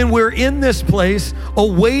 And then we're in this place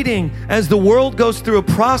awaiting as the world goes through a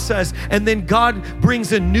process, and then God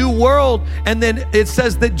brings a new world, and then it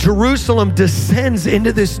says that Jerusalem descends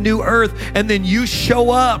into this new earth, and then you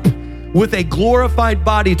show up with a glorified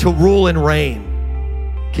body to rule and reign.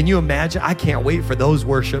 Can you imagine? I can't wait for those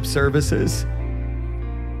worship services.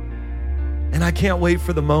 And I can't wait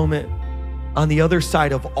for the moment on the other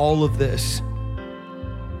side of all of this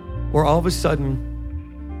where all of a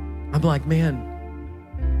sudden I'm like, man,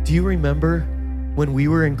 do you remember when we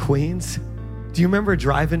were in Queens? Do you remember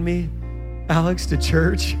driving me, Alex, to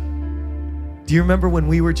church? Do you remember when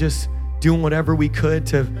we were just doing whatever we could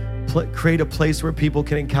to create a place where people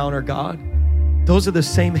can encounter God? Those are the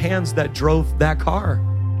same hands that drove that car.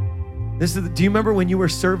 Do you remember when you were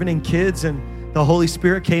serving in kids and the Holy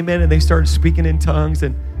Spirit came in and they started speaking in tongues?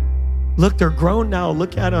 And look, they're grown now.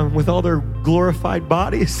 Look at them with all their glorified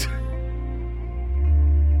bodies.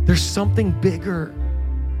 There's something bigger.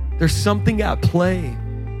 There's something at play.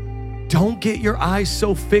 Don't get your eyes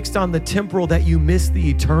so fixed on the temporal that you miss the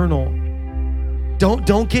eternal.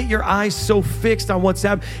 Don't get your eyes so fixed on what's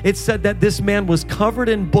happening. It said that this man was covered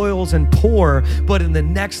in boils and poor, but in the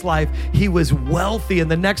next life, he was wealthy. In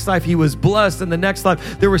the next life, he was blessed. In the next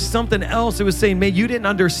life, there was something else. It was saying, man, you didn't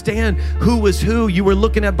understand who was who. You were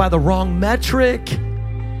looking at by the wrong metric.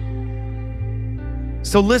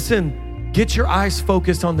 So listen, get your eyes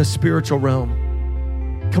focused on the spiritual realm.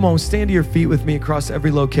 Come on, stand to your feet with me across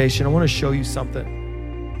every location. I want to show you something.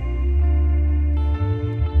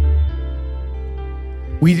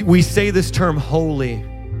 We say this term holy.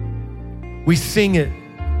 We sing it.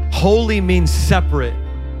 Holy means separate.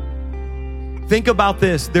 Think about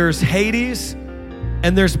this. There's Hades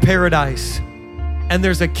and there's paradise, and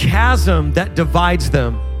there's a chasm that divides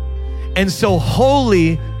them. And so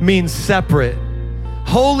holy means separate.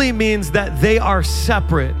 Holy means that they are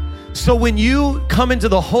separate. So when you come into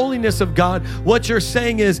the holiness of God, what you're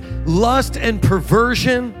saying is lust and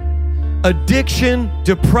perversion, addiction,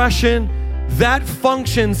 depression, that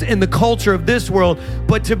functions in the culture of this world,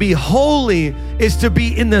 but to be holy is to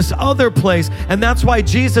be in this other place. And that's why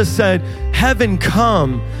Jesus said, heaven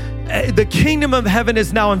come. The kingdom of heaven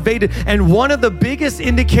is now invaded. And one of the biggest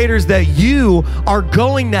indicators that you are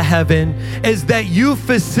going to heaven is that you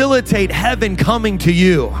facilitate heaven coming to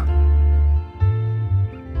you.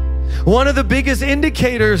 One of the biggest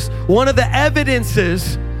indicators, one of the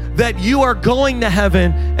evidences that you are going to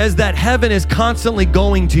heaven is that heaven is constantly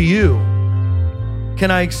going to you. Can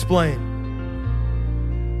I explain?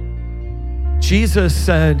 Jesus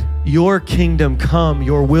said, your kingdom come,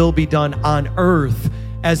 your will be done on earth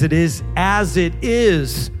as it is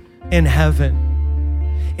in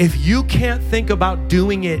heaven. If you can't think about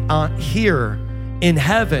doing it here in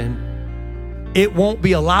heaven, it won't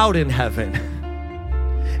be allowed in heaven.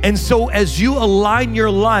 And so as you align your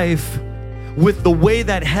life with the way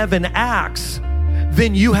that heaven acts,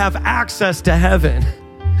 then you have access to heaven.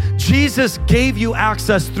 Jesus gave you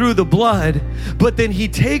access through the blood, but then he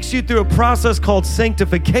takes you through a process called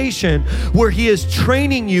sanctification where he is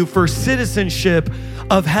training you for citizenship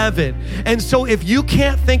of heaven. And so if you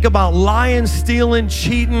can't think about lying, stealing,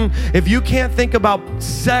 cheating, if you can't think about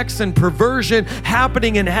sex and perversion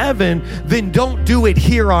happening in heaven, then don't do it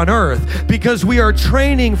here on earth, because we are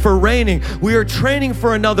training for reigning. We are training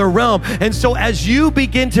for another realm. And so as you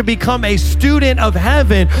begin to become a student of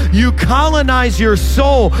heaven, you colonize your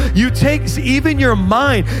soul. You take even your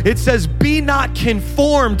mind. It says, be not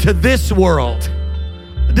conformed to this world.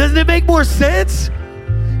 Doesn't it make more sense?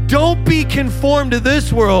 Don't be conformed to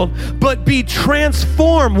this world, but be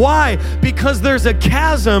transformed. Why? Because there's a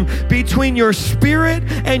chasm between your spirit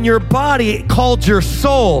and your body called your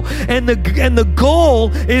soul. And the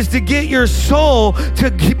goal is to get your soul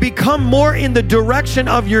to become more in the direction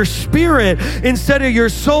of your spirit instead of your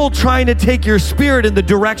soul trying to take your spirit in the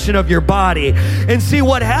direction of your body. And see,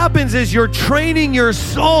 what happens is you're training your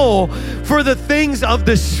soul for the things of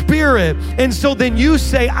the spirit. And so then you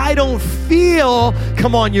say, I don't feel,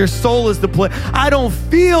 come on, your soul is the place. I don't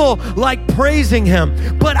feel like praising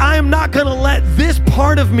him, but I am not going to let this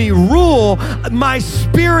part of me rule. My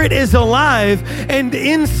spirit is alive, and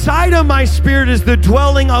inside of my spirit is the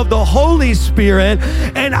dwelling of the Holy Spirit,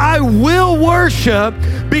 and I will worship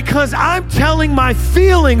because I'm telling my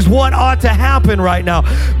feelings what ought to happen right now.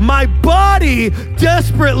 My body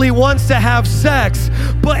desperately wants to have sex,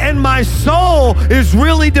 and my soul is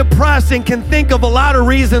really depressed and can think of a lot of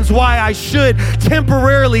reasons why I should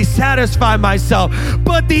temporarily satisfy myself.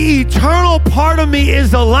 But the eternal part of me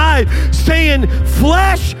is alive, saying,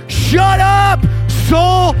 flesh, shut up.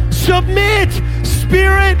 Soul, submit.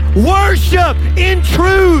 Spirit, worship in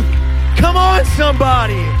truth. Come on,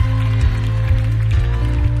 somebody.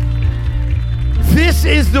 This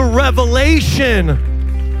is the revelation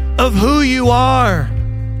of who you are.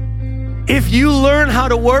 If you learn how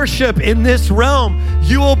to worship in this realm,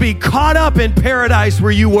 you will be caught up in paradise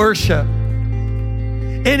where you worship.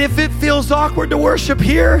 And if it feels awkward to worship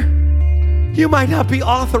here, you might not be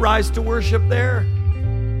authorized to worship there.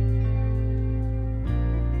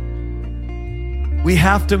 We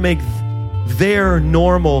have to make their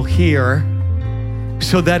normal here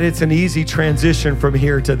so that it's an easy transition from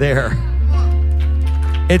here to there.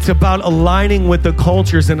 It's about aligning with the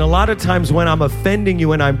cultures. And a lot of times when I'm offending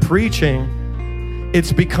you and I'm preaching,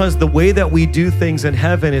 it's because the way that we do things in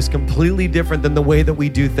heaven is completely different than the way that we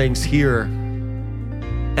do things here.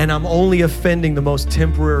 And I'm only offending the most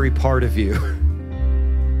temporary part of you.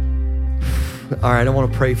 All right, I want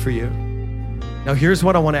to pray for you. Now, here's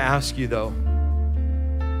what I want to ask you, though.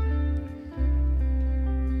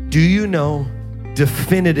 Do you know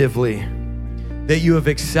definitively that you have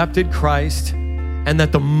accepted Christ and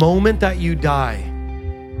that the moment that you die,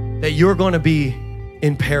 that you're going to be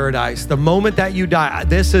in paradise? The moment that you die,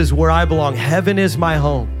 this is where I belong. Heaven is my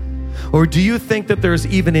home. Or do you think that there's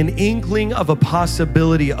even an inkling of a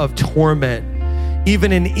possibility of torment,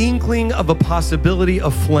 even an inkling of a possibility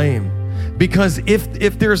of flame? Because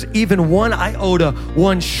if there's even one iota,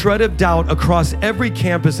 one shred of doubt across every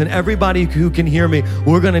campus and everybody who can hear me,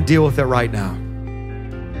 we're going to deal with it right now.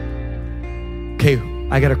 Okay,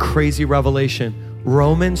 I got a crazy revelation.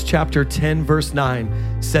 Romans chapter 10, verse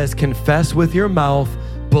 9 says, confess with your mouth,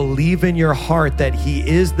 believe in your heart that he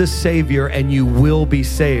is the Savior and you will be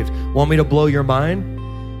saved. Want me to blow your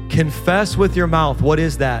mind? Confess with your mouth. What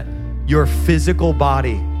is that? Your physical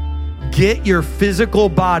body. get your physical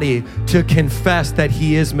body to confess that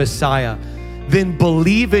he is Messiah. Then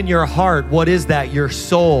believe in your heart. What is that? Your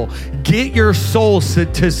soul. Get your soul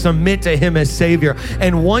to submit to him as Savior.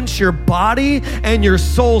 And once your body and your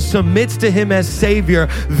soul submits to him as Savior,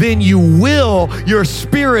 then your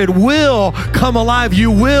spirit will come alive. You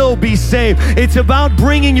will be saved. It's about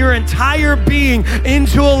bringing your entire being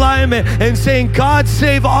into alignment and saying, God,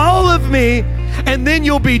 save all of me. And then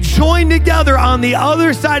you'll be joined together on the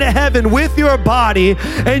other side of heaven with your body.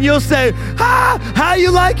 And you'll say, how you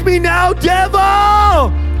like me now, devil?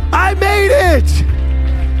 I made it.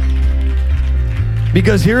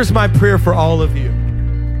 Because here's my prayer for all of you.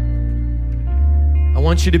 I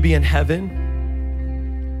want you to be in heaven.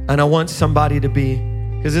 And I want somebody to be,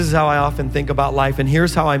 because this is how I often think about life. And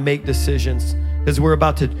here's how I make decisions. Because we're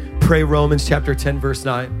about to pray Romans chapter 10, verse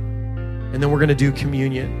 9. And then we're going to do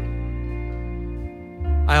communion.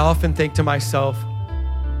 I often think to myself,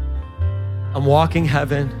 I'm walking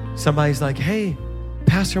heaven. Somebody's like, hey,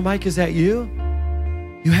 Pastor Mike, is that you?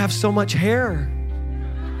 You have so much hair.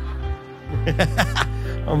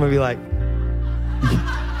 I'm gonna be like,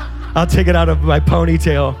 I'll take it out of my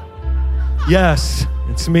ponytail. Yes,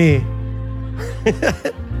 it's me.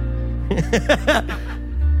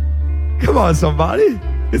 Come on, somebody.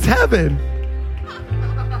 It's heaven.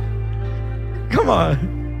 Come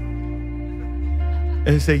on.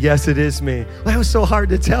 And say, yes, it is me. That was so hard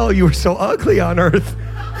to tell. You were so ugly on earth.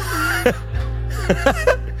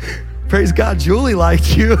 Praise God, Julie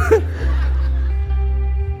liked you.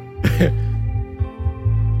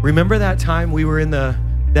 Remember that time we were in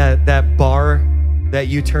that bar that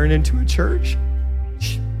you turned into a church?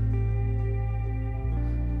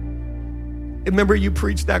 Remember you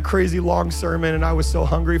preached that crazy long sermon and I was so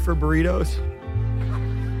hungry for burritos?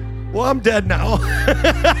 Well, I'm dead now.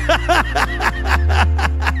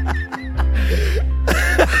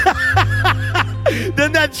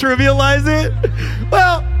 Didn't that trivialize it?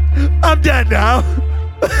 Well, I'm dead now.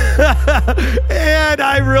 And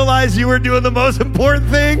I realized you were doing the most important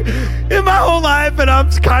thing in my whole life, and I'm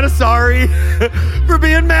kind of sorry for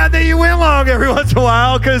being mad that you went long every once in a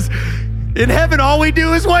while, because in heaven, all we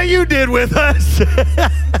do is what you did with us.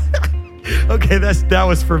 Okay, that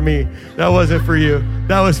was for me. That wasn't for you.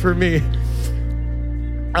 That was for me.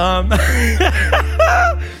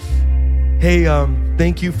 Hey,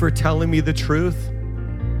 thank you for telling me the truth.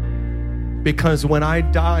 Because when I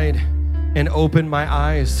died and opened my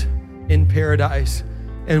eyes in paradise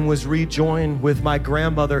and was rejoined with my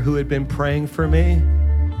grandmother who had been praying for me.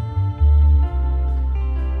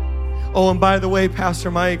 Oh, and by the way, Pastor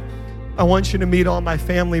Mike, I want you to meet all my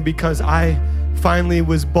family because I finally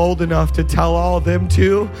was bold enough to tell all of them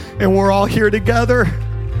too, and we're all here together.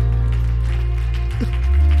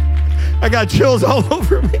 I got chills all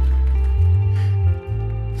over me.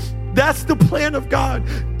 That's the plan of God.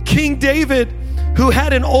 King David, who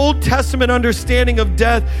had an Old Testament understanding of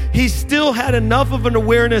death, he still had enough of an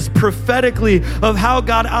awareness prophetically of how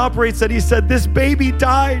God operates that he said, this baby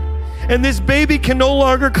died, and this baby can no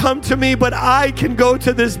longer come to me, but I can go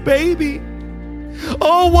to this baby.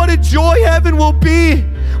 Oh, what a joy heaven will be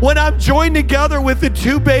when I'm joined together with the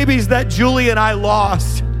two babies that Julie and I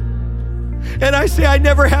lost. And I say, I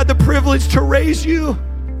never had the privilege to raise you.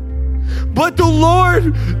 But the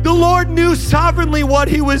Lord knew sovereignly what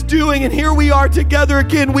he was doing, and here we are together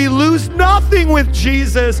again. We lose nothing with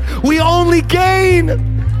Jesus. We only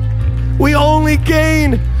gain. We only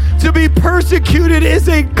gain. To be persecuted is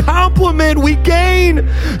a compliment. We gain.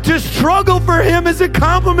 To struggle for him is a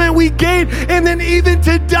compliment. We gain. And then even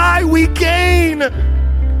to die, we gain.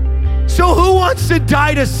 So who wants to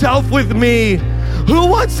die to self with me? Who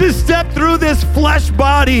wants to step through this flesh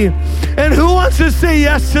body? And who wants to say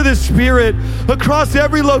yes to the Spirit across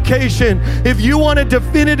every location? If you want to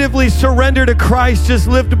definitively surrender to Christ, just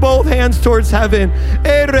lift both hands towards heaven.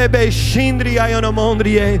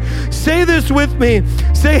 Say this with me.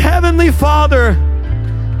 Say, Heavenly Father,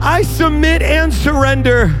 I submit and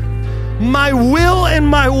surrender my will and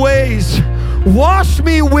my ways. Wash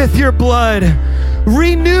me with your blood.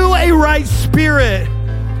 Renew a right spirit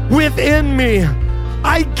within me.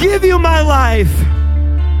 I give you my life,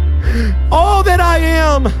 all that I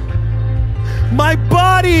am, my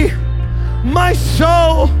body, my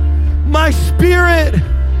soul, my spirit,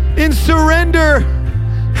 in surrender.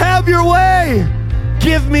 Have your way.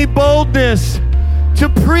 Give me boldness to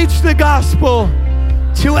preach the gospel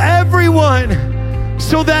to everyone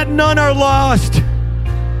so that none are lost.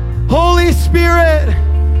 Holy Spirit,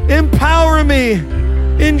 empower me.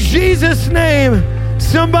 In Jesus' name,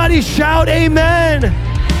 somebody shout amen.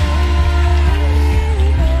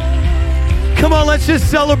 Come on, let's just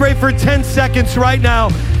celebrate for 10 seconds right now.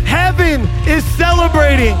 Heaven is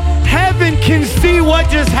celebrating. Heaven can see what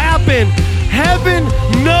just happened. Heaven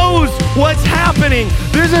knows what's happening.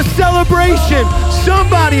 There's a celebration.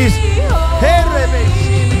 Somebody's.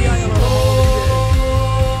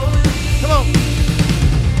 Come on.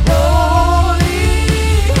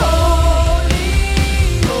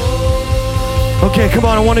 Okay, come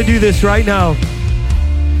on. I want to do this right now.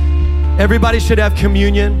 Everybody should have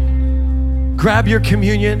communion. Grab your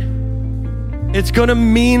communion. It's going to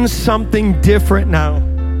mean something different now.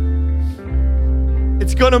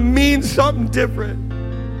 It's going to mean something different.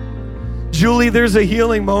 Julie, there's a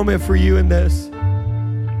healing moment for you in this.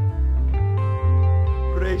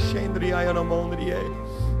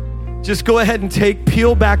 Just go ahead and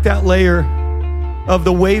peel back that layer of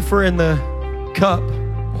the wafer and the cup.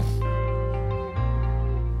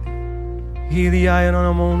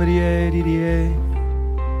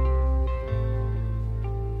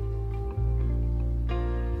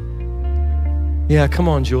 Yeah, come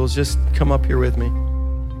on, Jules. Just come up here with me.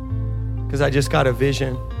 Because I just got a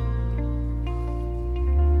vision.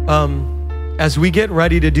 As we get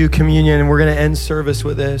ready to do communion, and we're going to end service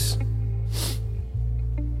with this.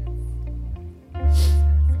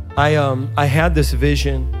 I had this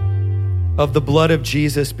vision of the blood of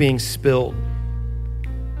Jesus being spilled.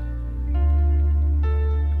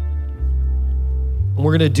 And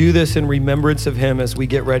we're going to do this in remembrance of him as we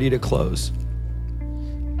get ready to close.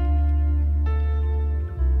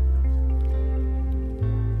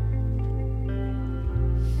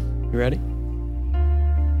 You ready?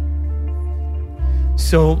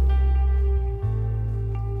 So,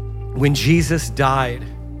 when Jesus died,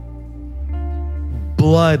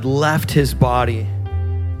 blood left his body.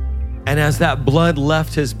 And as that blood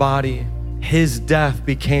left his body, his death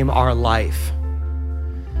became our life.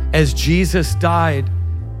 As Jesus died,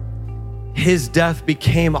 his death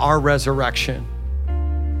became our resurrection.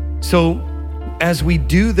 So as we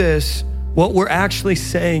do this, what we're actually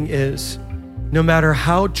saying is, no matter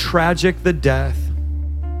how tragic the death,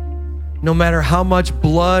 no matter how much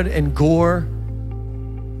blood and gore,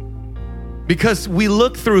 because we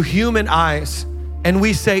look through human eyes and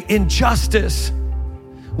we say injustice.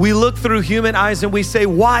 We look through human eyes and we say,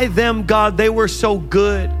 why them, God? They were so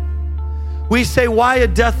good. We say, why a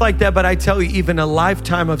death like that? But I tell you, even a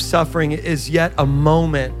lifetime of suffering is yet a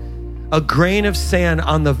moment, a grain of sand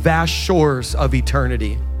on the vast shores of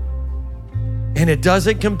eternity. And it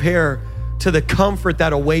doesn't compare to the comfort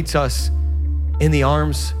that awaits us in the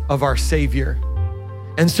arms of our Savior.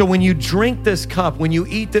 And so when you drink this cup, when you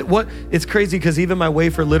eat it, it's crazy because even my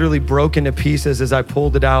wafer literally broke into pieces as I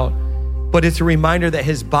pulled it out. But it's a reminder that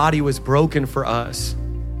his body was broken for us.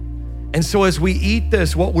 And so as we eat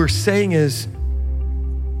this, what we're saying is,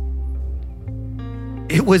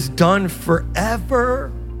 it was done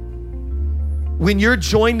forever. When you're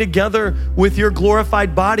joined together with your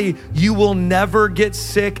glorified body, you will never get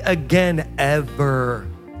sick again, ever.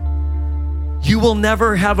 You will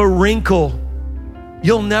never have a wrinkle.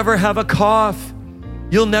 You'll never have a cough.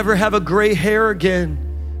 You'll never have a gray hair again.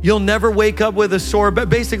 You'll never wake up with a sore, but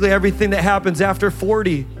basically everything that happens after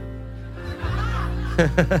 40.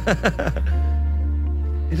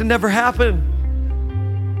 It'll never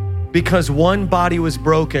happen. Because one body was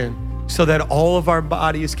broken so that all of our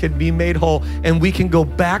bodies can be made whole and we can go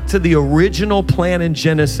back to the original plan in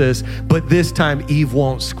Genesis, but this time Eve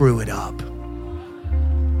won't screw it up.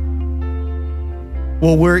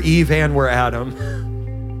 Well, we're Eve and we're Adam.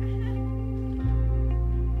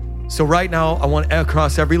 So right now, I want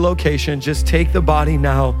across every location, just take the body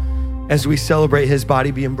now as we celebrate his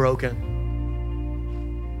body being broken.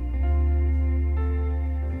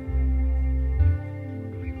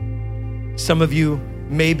 Some of you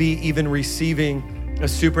may be even receiving a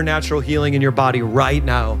supernatural healing in your body right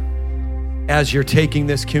now as you're taking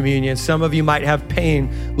this communion. Some of you might have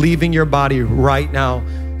pain leaving your body right now.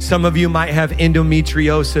 Some of you might have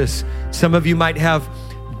endometriosis. Some of you might have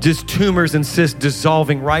just tumors and cysts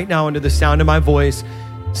dissolving right now under the sound of my voice.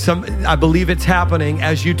 I believe it's happening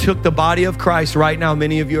as you took the body of Christ right now.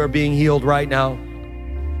 Many of you are being healed right now.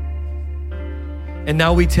 And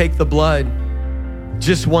now we take the blood,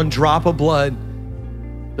 just one drop of blood,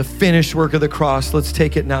 the finished work of the cross. Let's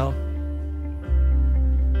take it now.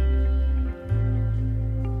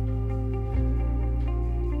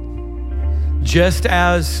 Just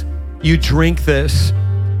as you drink this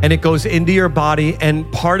and it goes into your body and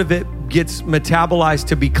part of it gets metabolized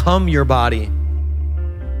to become your body.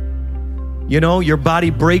 You know, your body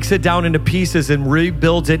breaks it down into pieces and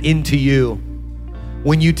rebuilds it into you.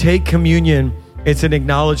 When you take communion, it's an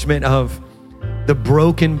acknowledgement of the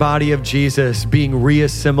broken body of Jesus being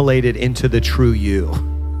reassimilated into the true you.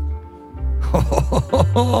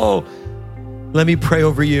 Oh, let me pray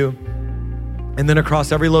over you. And then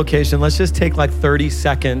across every location, let's just take like 30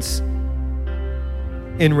 seconds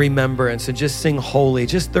in remembrance and just sing holy,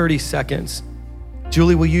 just 30 seconds.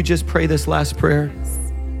 Julie, will you just pray this last prayer?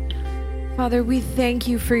 Father, we thank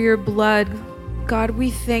you for your blood. God,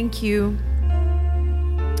 we thank you.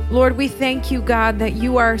 Lord, we thank you, God, that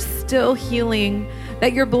you are still healing,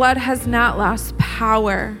 that your blood has not lost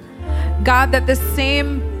power. God, that the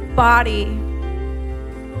same body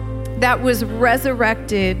that was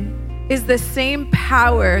resurrected is the same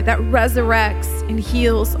power that resurrects and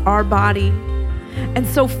heals our body. And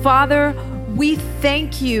so, Father, we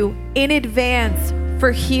thank you in advance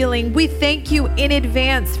for healing. We thank you in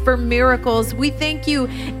advance for miracles. We thank you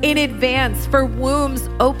in advance for wombs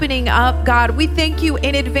opening up, God. We thank you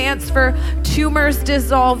in advance for tumors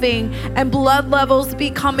dissolving and blood levels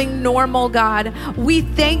becoming normal, God. We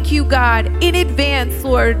thank you, God, in advance,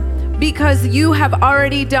 Lord, because you have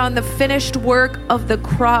already done the finished work of the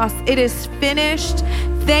cross. It is finished.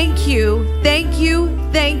 Thank you, thank you,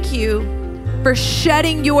 thank you for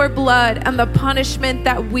shedding your blood and the punishment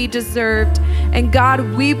that we deserved. And God,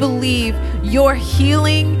 we believe your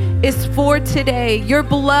healing is for today. Your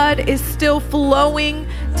blood is still flowing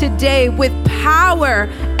today with power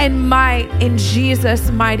and might in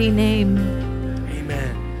Jesus' mighty name.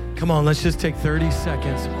 Amen. Come on, let's just take 30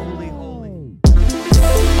 seconds.